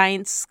their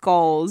giant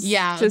skulls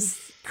just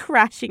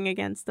crashing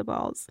against the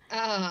balls.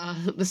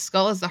 The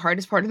skull is the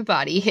hardest part of the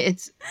body.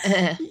 It's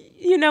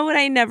You know what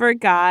I never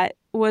got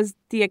was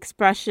the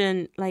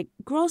expression like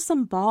grow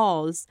some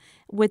balls,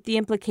 with the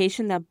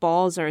implication that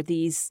balls are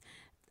these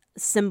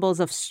symbols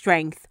of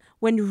strength,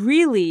 when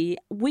really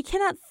we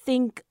cannot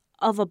think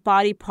of a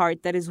body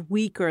part that is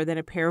weaker than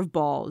a pair of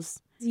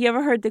balls. You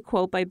ever heard the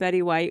quote by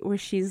Betty White where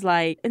she's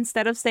like,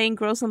 instead of saying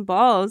grow some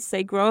balls,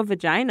 say grow a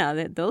vagina?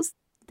 That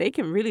they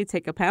can really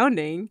take a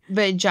pounding.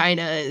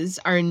 Vaginas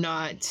are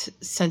not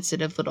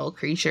sensitive little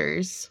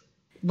creatures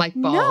like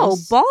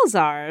balls. No, balls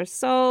are.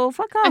 So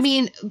fuck off. I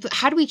mean,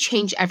 how do we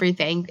change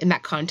everything in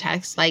that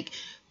context? Like,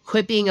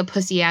 quit being a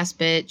pussy ass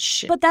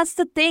bitch. But that's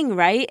the thing,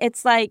 right?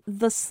 It's like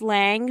the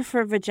slang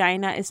for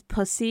vagina is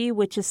pussy,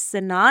 which is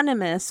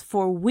synonymous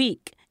for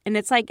weak. And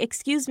it's like,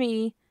 excuse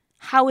me,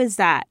 how is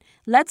that?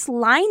 Let's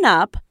line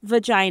up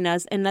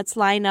vaginas and let's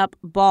line up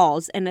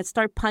balls and let's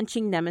start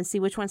punching them and see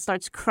which one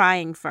starts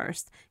crying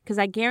first. Because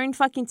I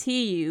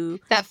guarantee you,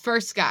 the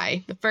first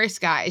guy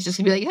is just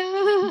gonna be like,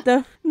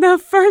 ah. the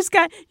first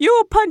guy, you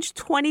will punch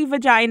 20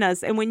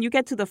 vaginas, and when you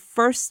get to the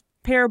first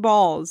pair of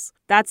balls,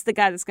 that's the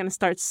guy that's gonna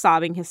start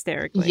sobbing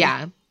hysterically.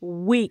 Yeah.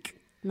 Weak.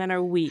 Men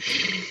are weak.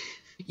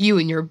 You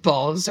and your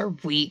balls are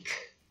weak.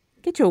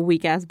 Get your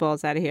weak ass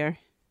balls out of here.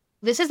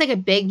 This is like a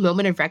big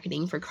moment of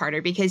reckoning for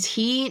Carter because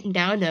he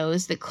now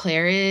knows that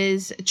Claire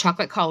is a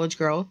chocolate college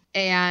girl.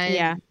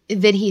 And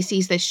then he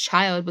sees this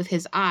child with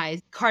his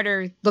eyes.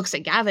 Carter looks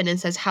at Gavin and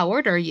says, how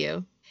old are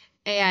you?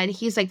 And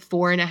he's like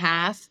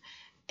 4.5.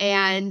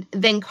 And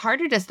then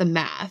Carter does the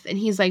math and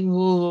he's like,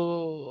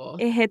 whoa.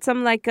 It hits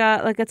him like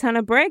a ton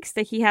of bricks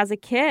that he has a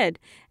kid.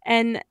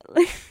 And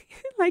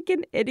like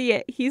an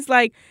idiot, he's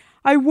like,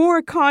 I wore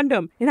a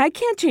condom and I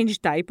can't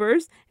change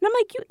diapers. And I'm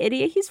like, you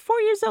idiot. He's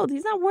 4 years old.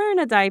 He's not wearing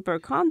a diaper.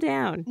 Calm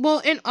down.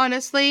 Well, and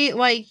honestly,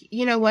 like,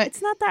 you know what?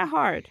 It's not that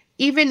hard.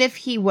 Even if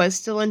he was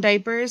still in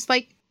diapers,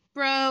 like,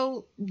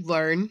 bro,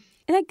 learn.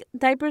 Like,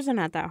 diapers are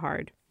not that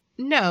hard.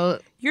 No.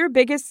 Their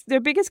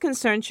biggest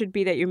concern should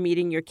be that you're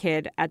meeting your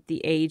kid at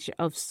the age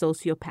of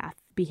sociopath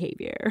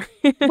behavior.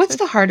 What's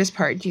the hardest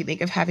part, do you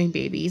think, of having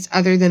babies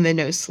other than the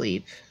no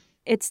sleep?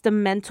 It's the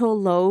mental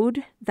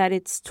load that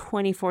it's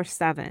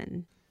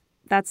 24/7.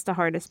 That's the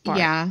hardest part.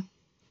 Yeah.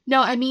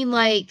 No, I mean,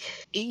 like,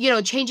 you know,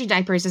 changing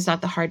diapers is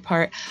not the hard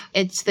part.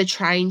 It's the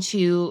trying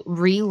to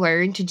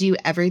relearn to do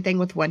everything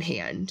with one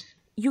hand.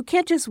 You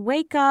can't just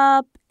wake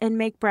up and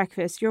make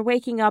breakfast. You're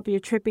waking up, you're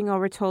tripping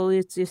over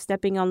toilets, you're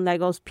stepping on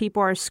Legos,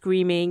 people are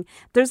screaming.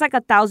 There's like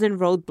 1,000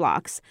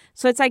 roadblocks.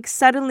 So it's like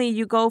suddenly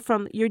you go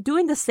from, you're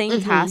doing the same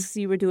tasks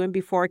you were doing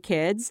before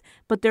kids,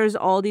 but there's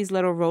all these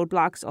little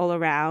roadblocks all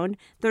around.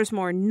 There's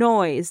more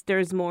noise,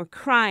 there's more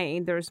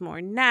crying, there's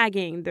more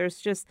nagging. There's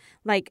just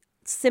like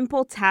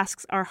simple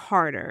tasks are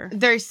harder.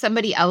 There's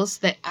somebody else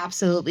that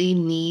absolutely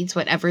needs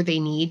whatever they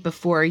need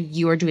before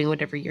you are doing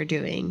whatever you're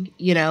doing,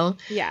 you know?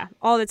 Yeah,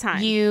 all the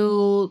time.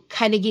 You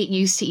kind of get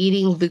used to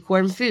eating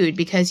lukewarm food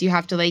because you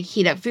have to like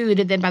heat up food,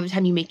 and then by the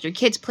time you make your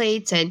kids'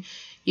 plates and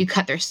you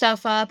cut their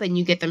stuff up and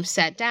you get them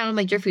set down,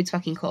 like your food's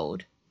fucking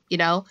cold, you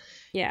know?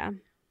 Yeah.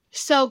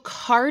 So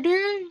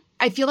Carter,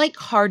 I feel like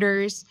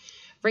Carter's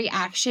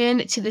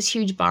reaction to this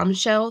huge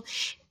bombshell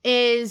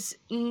is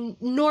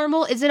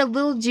normal. Is it a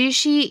little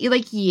douchey?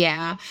 Like,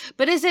 yeah.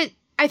 But is it,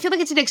 I feel like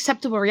it's an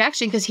acceptable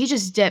reaction because he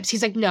just dips.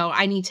 He's like, no,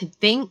 I need to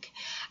think.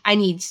 I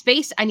need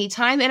space. I need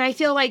time. And I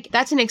feel like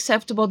that's an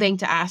acceptable thing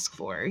to ask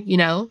for, you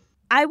know?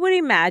 I would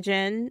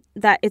imagine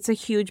that it's a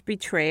huge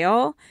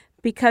betrayal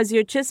because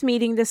you're just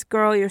meeting this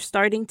girl, you're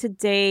starting to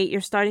date,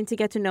 you're starting to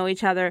get to know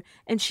each other,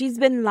 and she's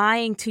been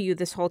lying to you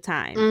this whole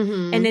time.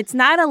 And it's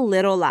not a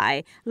little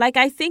lie. Like,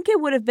 I think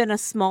it would have been a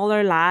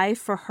smaller lie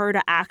for her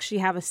to actually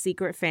have a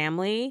secret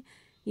family,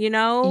 you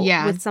know,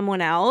 with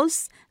someone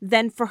else,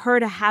 than for her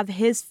to have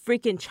his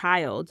freaking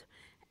child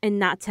and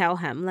not tell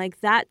him.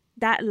 Like, that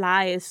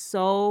lie is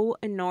so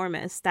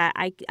enormous that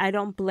I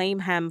don't blame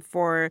him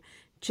for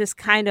just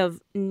kind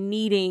of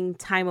needing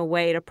time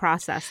away to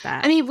process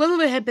that. I mean, when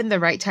would have been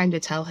the right time to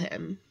tell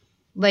him?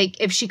 Like,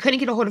 if she couldn't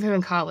get a hold of him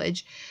in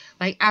college,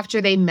 like,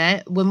 after they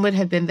met, when would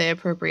have been the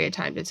appropriate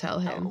time to tell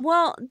him?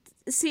 Well,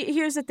 see,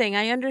 here's the thing.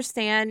 I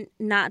understand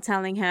not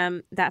telling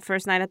him that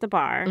first night at the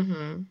bar.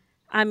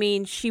 I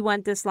mean, she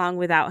went this long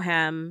without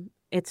him.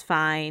 It's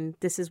fine.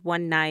 This is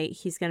one night.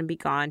 He's going to be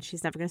gone.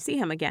 She's never going to see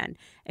him again.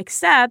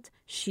 Except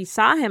she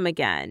saw him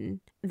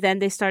again. Then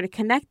they started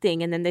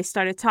connecting, and then they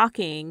started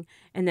talking.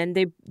 and then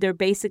they're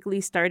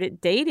basically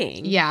started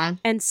dating. Yeah.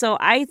 And so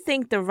I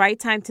think the right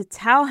time to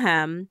tell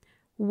him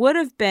would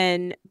have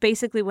been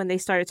basically when they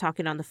started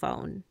talking on the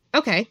phone.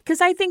 Okay.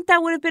 Because I think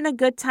that would have been a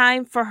good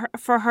time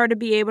for her to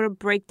be able to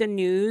break the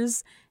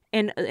news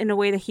in a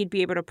way that he'd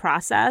be able to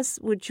process,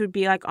 which would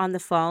be like on the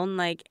phone,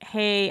 like,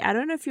 hey, I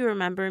don't know if you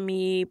remember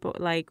me, but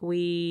like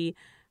we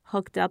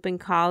hooked up in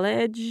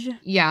college.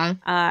 Yeah.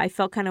 I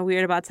felt kind of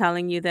weird about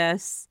telling you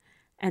this.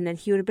 And then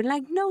he would have been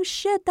like, no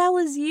shit, that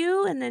was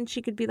you. And then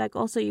she could be like,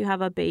 also, you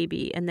have a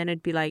baby. And then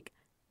it'd be like,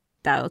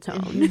 dial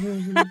tone.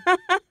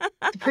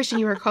 The person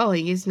you were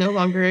calling is no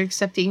longer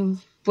accepting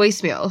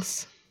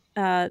voicemails.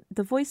 The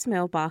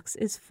voicemail box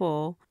is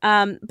full.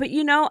 But,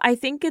 you know, I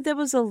think there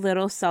was a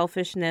little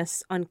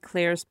selfishness on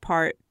Claire's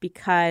part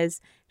because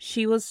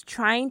she was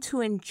trying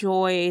to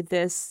enjoy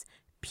this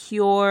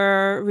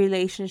pure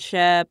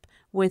relationship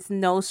with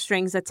no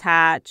strings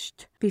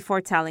attached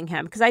before telling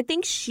him. Because I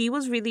think she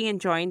was really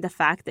enjoying the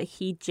fact that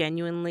he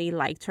genuinely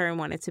liked her and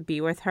wanted to be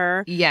with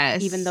her.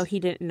 Yes. Even though he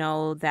didn't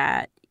know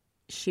that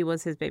she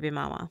was his baby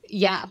mama.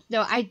 Yeah.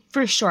 No,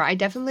 for sure. I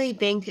definitely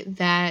think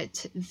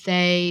that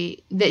she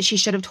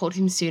should have told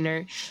him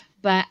sooner.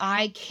 But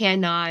I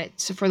cannot,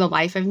 for the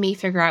life of me,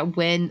 figure out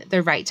when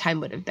the right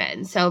time would have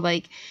been. So,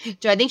 like,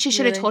 do I think she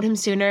should have told him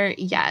sooner?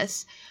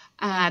 Yes.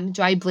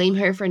 Do I blame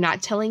her for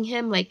not telling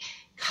him? Like,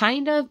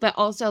 kind of, but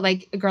also,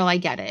 like, girl, I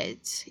get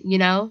it, you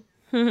know?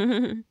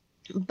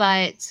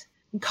 But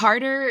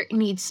Carter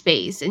needs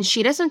space, and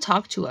she doesn't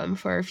talk to him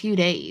for a few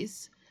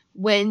days.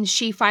 When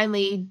she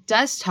finally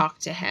does talk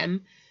to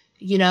him,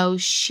 you know,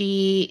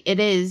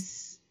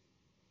 he's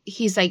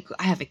like,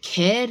 I have a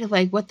kid?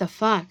 Like, what the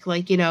fuck?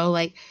 Like, you know,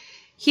 like,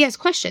 he has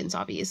questions,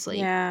 obviously.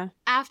 Yeah.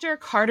 After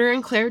Carter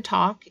and Claire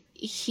talk,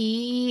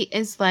 he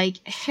is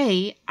like,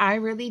 hey, I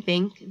really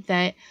think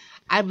that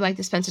I would like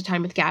to spend some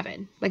time with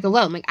Gavin, like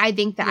alone. Like, I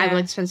think that I would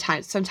like to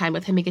spend some time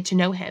with him and get to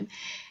know him.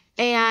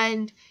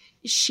 And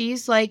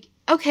she's like,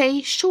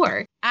 okay,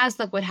 sure. As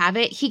luck would have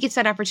it, he gets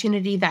that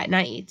opportunity that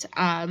night.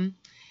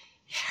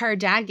 Her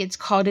dad gets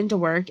called into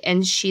work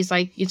and she's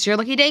like, it's your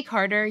lucky day,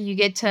 Carter. You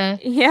get to,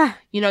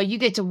 you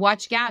get to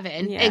watch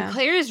Gavin. Yeah. And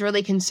Claire is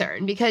really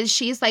concerned because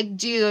she's like,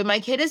 dude, my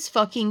kid is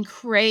fucking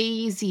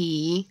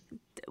crazy.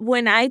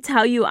 When I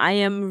tell you I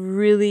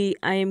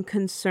am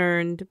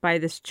concerned by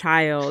this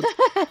child,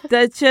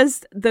 that's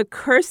just the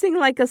cursing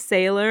like a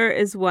sailor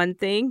is one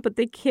thing, but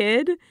the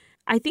kid,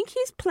 I think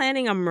he's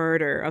planning a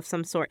murder of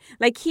some sort.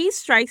 Like, he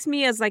strikes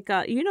me as like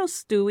a, you know,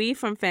 Stewie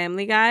from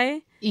Family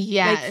Guy?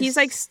 Yes. Like, he's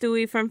like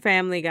Stewie from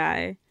Family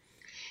Guy.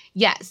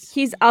 Yes.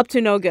 He's up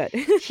to no good.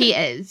 He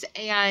is.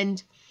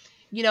 And,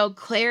 you know,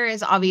 Claire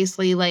is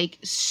obviously like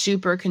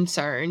super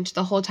concerned.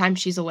 The whole time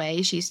she's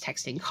away, she's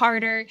texting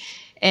Carter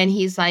and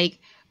he's like,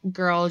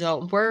 girl,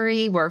 don't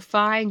worry, we're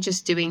fine,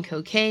 just doing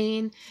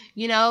cocaine,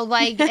 you know,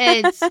 like,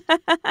 it's,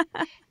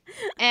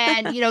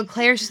 and, you know,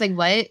 Claire's just like,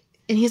 what?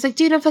 And he's like,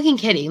 dude, I'm fucking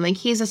kidding, like,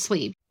 he's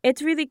asleep.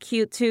 It's really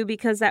cute, too,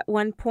 because at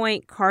one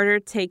point, Carter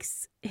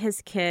takes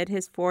his kid,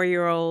 his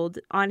 4-year-old,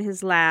 on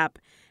his lap,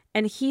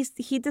 and he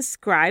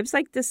describes,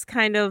 like, this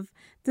kind of,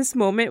 this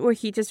moment where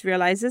he just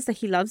realizes that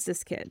he loves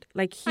this kid.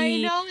 Like,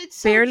 he I know, it's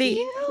so barely,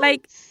 cute.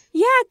 like,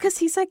 yeah, because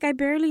he's like, I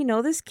barely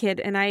know this kid,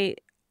 and I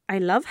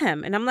love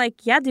him. And I'm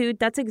like, yeah, dude,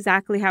 that's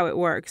exactly how it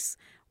works.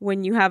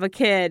 When you have a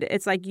kid,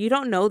 it's like, you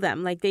don't know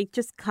them. Like, they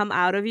just come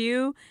out of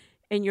you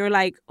and you're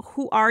like,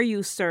 who are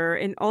you, sir?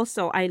 And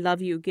also, I love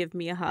you. Give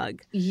me a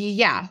hug.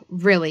 Yeah,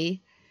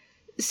 really.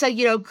 So,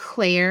 you know,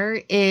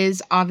 Claire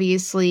is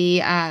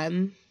obviously,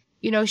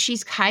 you know,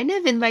 she's kind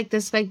of in like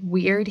this like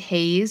weird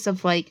haze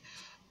of like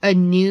a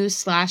new/old/new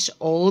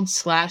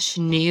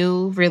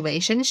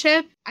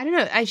relationship. I don't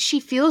know.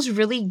 She feels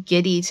really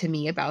giddy to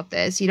me about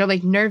this, you know,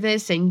 like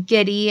nervous and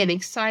giddy and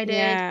excited.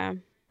 Yeah.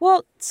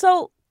 Well,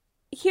 so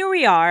here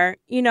we are.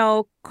 You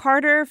know,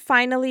 Carter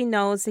finally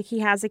knows that he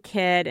has a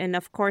kid. And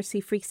of course, he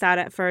freaks out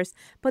at first.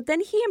 But then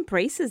he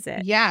embraces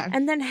it. Yeah.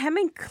 And then him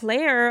and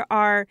Claire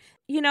are,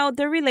 you know,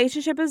 their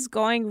relationship is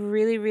going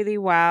really, really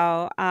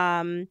well.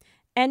 And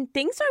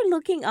things are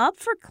looking up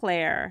for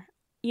Claire.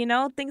 You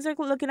know, things are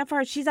looking up for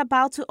her. She's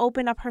about to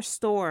open up her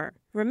store.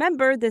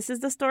 Remember, this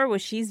is the store where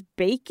she's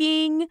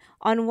baking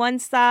on one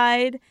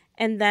side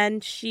and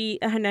then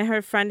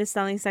her friend is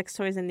selling sex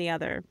toys in the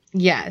other.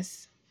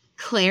 Yes.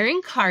 Claire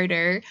and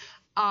Carter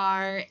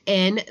are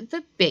in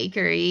the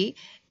bakery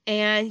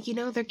and, you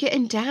know, they're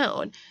getting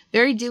down.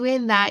 They're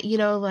doing that, you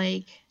know,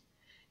 like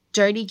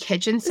dirty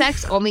kitchen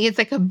sex, only it's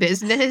like a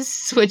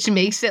business, which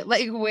makes it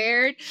like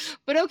weird.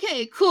 But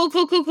okay, cool.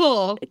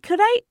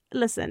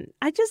 Listen,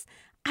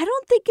 I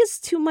don't think it's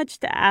too much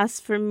to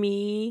ask for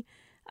me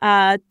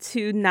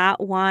to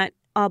not want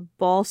a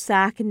ball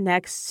sack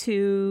next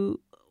to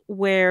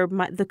where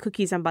the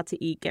cookies I'm about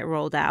to eat get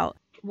rolled out.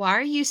 Why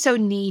are you so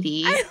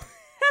needy?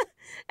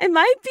 Am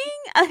I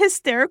being a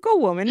hysterical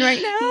woman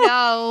right now?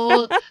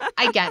 No,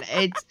 I get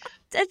it.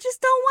 I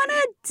just don't want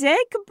a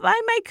dick by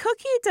my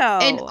cookie dough.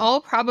 In all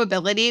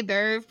probability,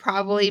 there have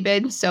probably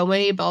been so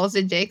many balls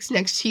and dicks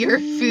next to your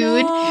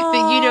food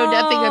that you know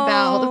nothing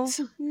about.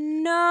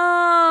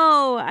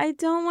 No, I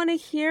don't want to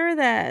hear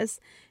this.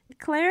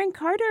 Claire and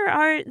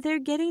Carter they're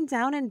getting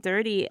down and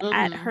dirty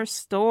at her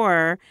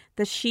store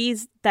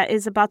that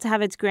is about to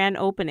have its grand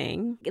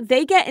opening.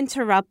 They get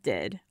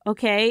interrupted,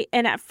 okay?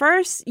 And at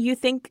first you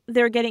think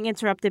they're getting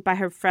interrupted by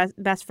her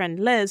best friend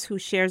Liz, who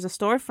shares a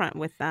storefront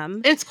with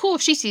them. It's cool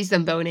if she sees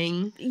them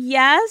boning.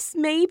 Yes,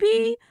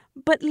 maybe.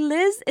 But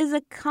Liz is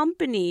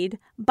accompanied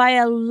by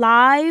a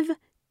live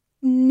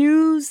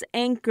news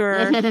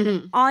anchor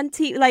on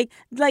TV,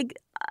 like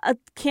a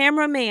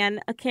cameraman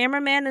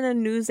and a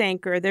news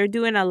anchor. They're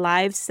doing a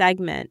live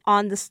segment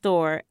on the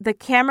store. The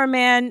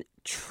cameraman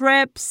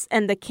trips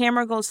and the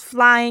camera goes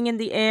flying in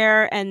the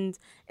air, and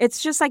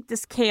it's just like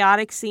this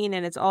chaotic scene,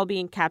 and it's all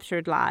being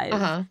captured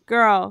live.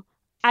 Girl,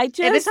 and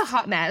it's a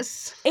hot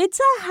mess. It's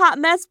a hot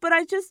mess, but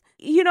I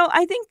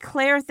think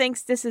Claire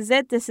thinks this is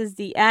it. This is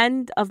the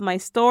end of my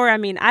store. I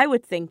mean, I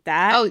would think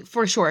that. Oh,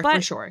 for sure.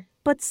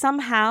 But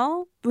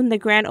somehow, when the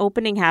grand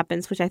opening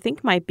happens, which I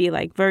think might be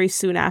like very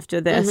soon after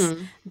this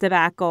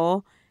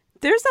debacle,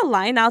 there's a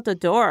line out the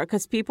door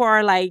because people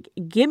are like,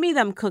 give me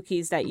them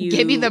cookies that you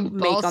give me them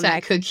make ball on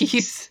sack that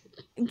cookies.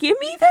 Give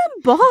me them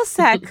ball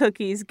sack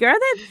cookies, girl.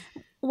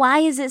 Why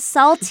is it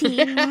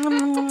salty?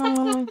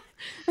 No,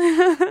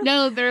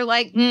 they're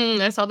like,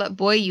 I saw that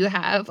boy you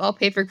have. I'll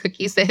pay for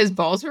cookies that his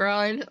balls are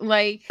on.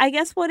 Like, I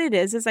guess what it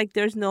is like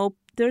there's no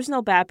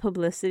bad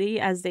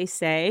publicity, as they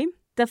say.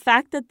 The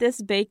fact that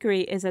this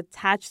bakery is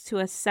attached to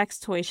a sex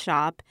toy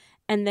shop,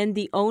 and then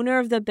the owner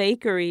of the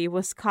bakery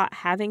was caught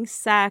having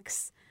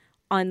sex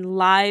on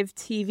live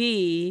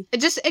TV.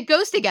 It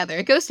goes together.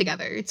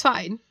 It's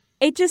fine.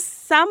 It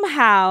just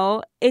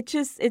somehow, it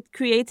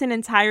creates an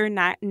entire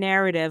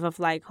narrative of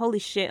like, holy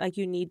shit, like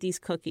you need these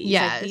cookies.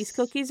 Yes. Like, these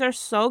cookies are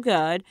so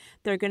good.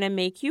 They're going to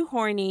make you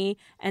horny.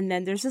 And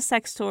then there's a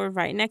sex store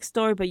right next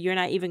door, but you're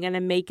not even going to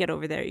make it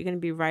over there. You're going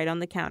to be right on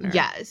the counter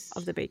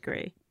of the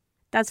bakery.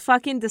 That's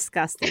fucking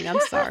disgusting. I'm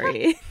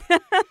sorry.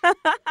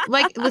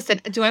 Like,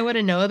 listen, do I want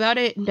to know about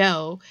it?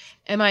 No.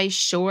 Am I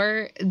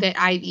sure that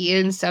I've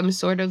eaten some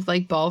sort of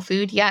like ball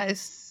food?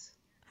 Yes.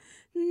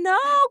 No,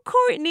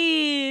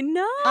 Courtney.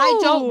 No. I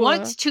don't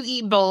want to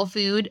eat ball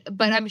food,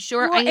 but I'm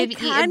sure I have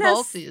eaten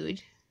ball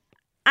food.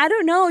 I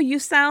don't know. You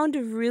sound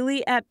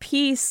really at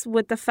peace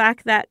with the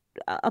fact that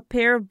a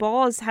pair of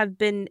balls have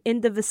been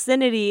in the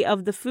vicinity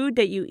of the food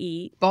that you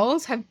eat.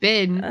 Balls have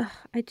been.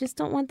 I just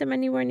don't want them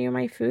anywhere near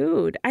my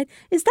food.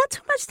 Is that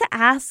too much to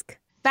ask?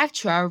 Back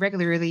to our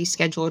regularly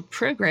scheduled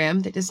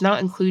program that does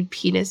not include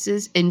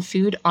penises in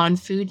food, on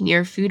food,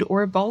 near food,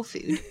 or ball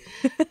food.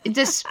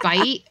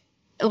 Despite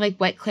like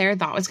what Claire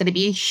thought was going to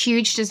be a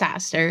huge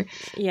disaster.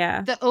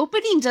 Yeah. The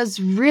opening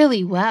does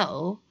really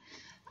well.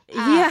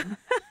 Yeah.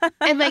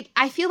 And like,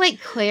 I feel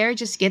like Claire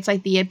just gets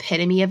like the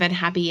epitome of a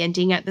happy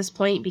ending at this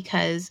point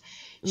because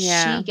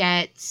she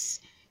gets,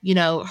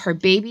 her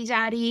baby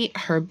daddy,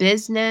 her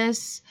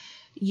business,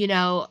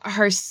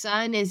 her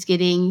son is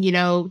getting,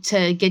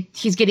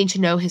 he's getting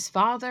to know his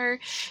father.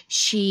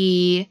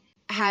 She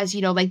has,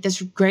 like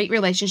this great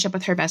relationship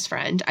with her best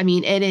friend. I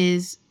mean, it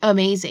is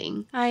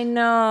amazing. I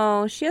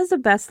know. She has the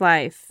best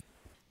life.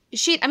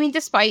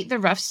 Despite the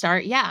rough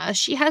start,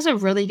 she has a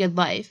really good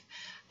life.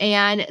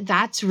 And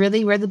that's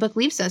really where the book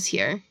leaves us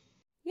here.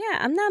 Yeah,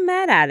 I'm not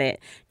mad at it.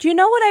 Do you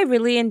know what I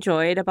really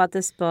enjoyed about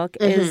this book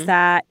is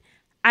that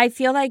I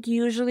feel like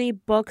usually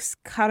books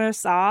cut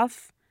us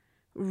off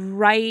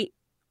right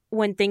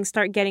when things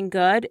start getting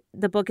good.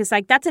 The book is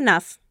like, that's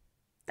enough.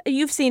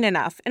 You've seen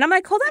enough. And I'm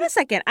like, hold on a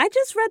second. I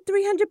just read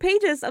 300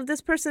 pages of this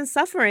person's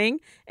suffering,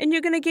 and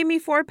you're going to give me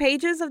 4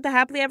 pages of the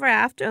happily ever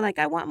after? Like,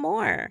 I want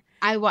more.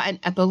 I want an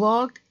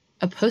epilogue,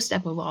 a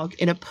post-epilogue,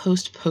 and a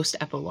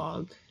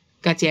post-post-epilogue.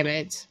 God damn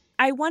it.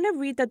 I want to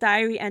read the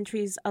diary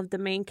entries of the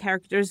main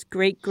character's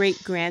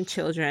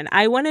great-great-grandchildren.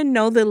 I want to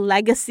know the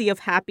legacy of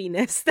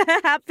happiness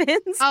that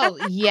happens. Oh,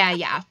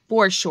 yeah,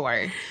 for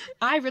sure.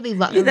 I really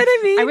love, you know what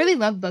I mean? I really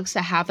love books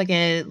that have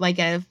like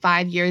a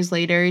 5 years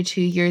later,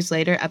 2 years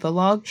later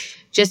epilogue,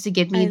 just to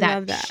give me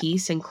that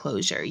peace and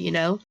closure,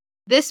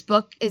 This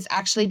book is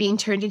actually being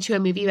turned into a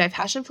movie by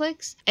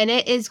Passionflix, and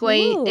it is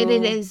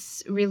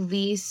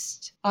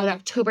released on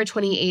October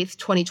 28th,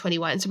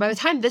 2021. So by the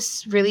time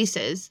this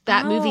releases,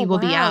 that movie will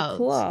be out.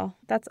 Cool.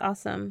 That's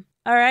awesome.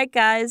 All right,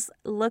 guys.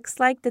 Looks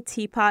like the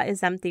teapot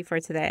is empty for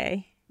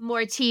today.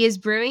 More tea is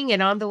brewing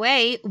and on the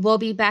way. We'll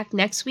be back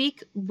next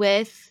week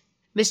with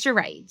Mr.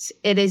 Right.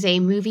 It is a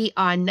movie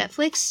on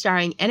Netflix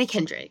starring Anna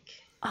Kendrick.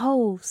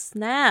 Oh,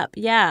 snap.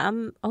 Yeah,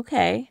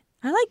 okay.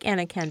 I like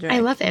Anna Kendrick. I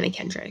love Anna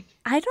Kendrick.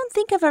 I don't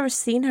think I've ever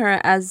seen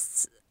her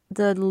as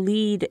the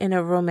lead in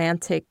a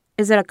romantic...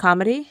 Is it a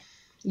comedy?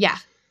 Yeah.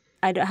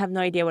 I have no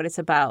idea what it's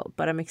about,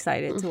 but I'm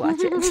excited to watch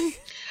it.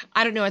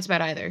 I don't know what it's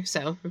about either,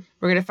 so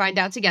we're going to find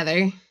out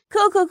together.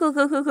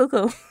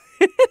 Cool.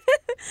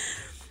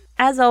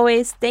 As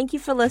always, thank you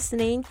for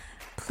listening.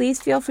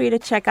 Please feel free to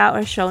check out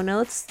our show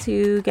notes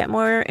to get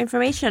more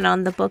information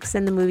on the books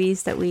and the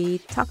movies that we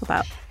talk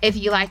about. If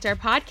you liked our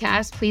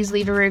podcast, please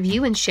leave a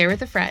review and share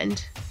with a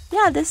friend.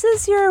 Yeah, this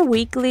is your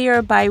weekly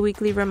or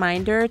bi-weekly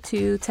reminder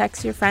to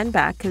text your friend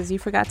back because you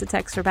forgot to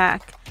text her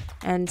back.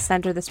 and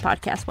send her this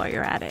podcast while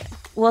you're at it.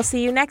 We'll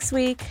see you next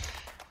week.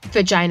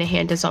 Vagina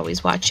Hand is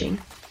always watching.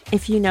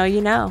 If you know,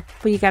 you know.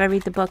 But you got to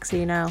read the book so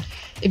you know.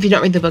 If you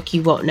don't read the book,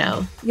 you won't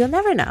know. You'll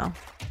never know.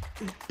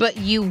 But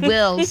you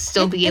will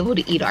still be able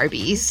to eat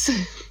Arby's.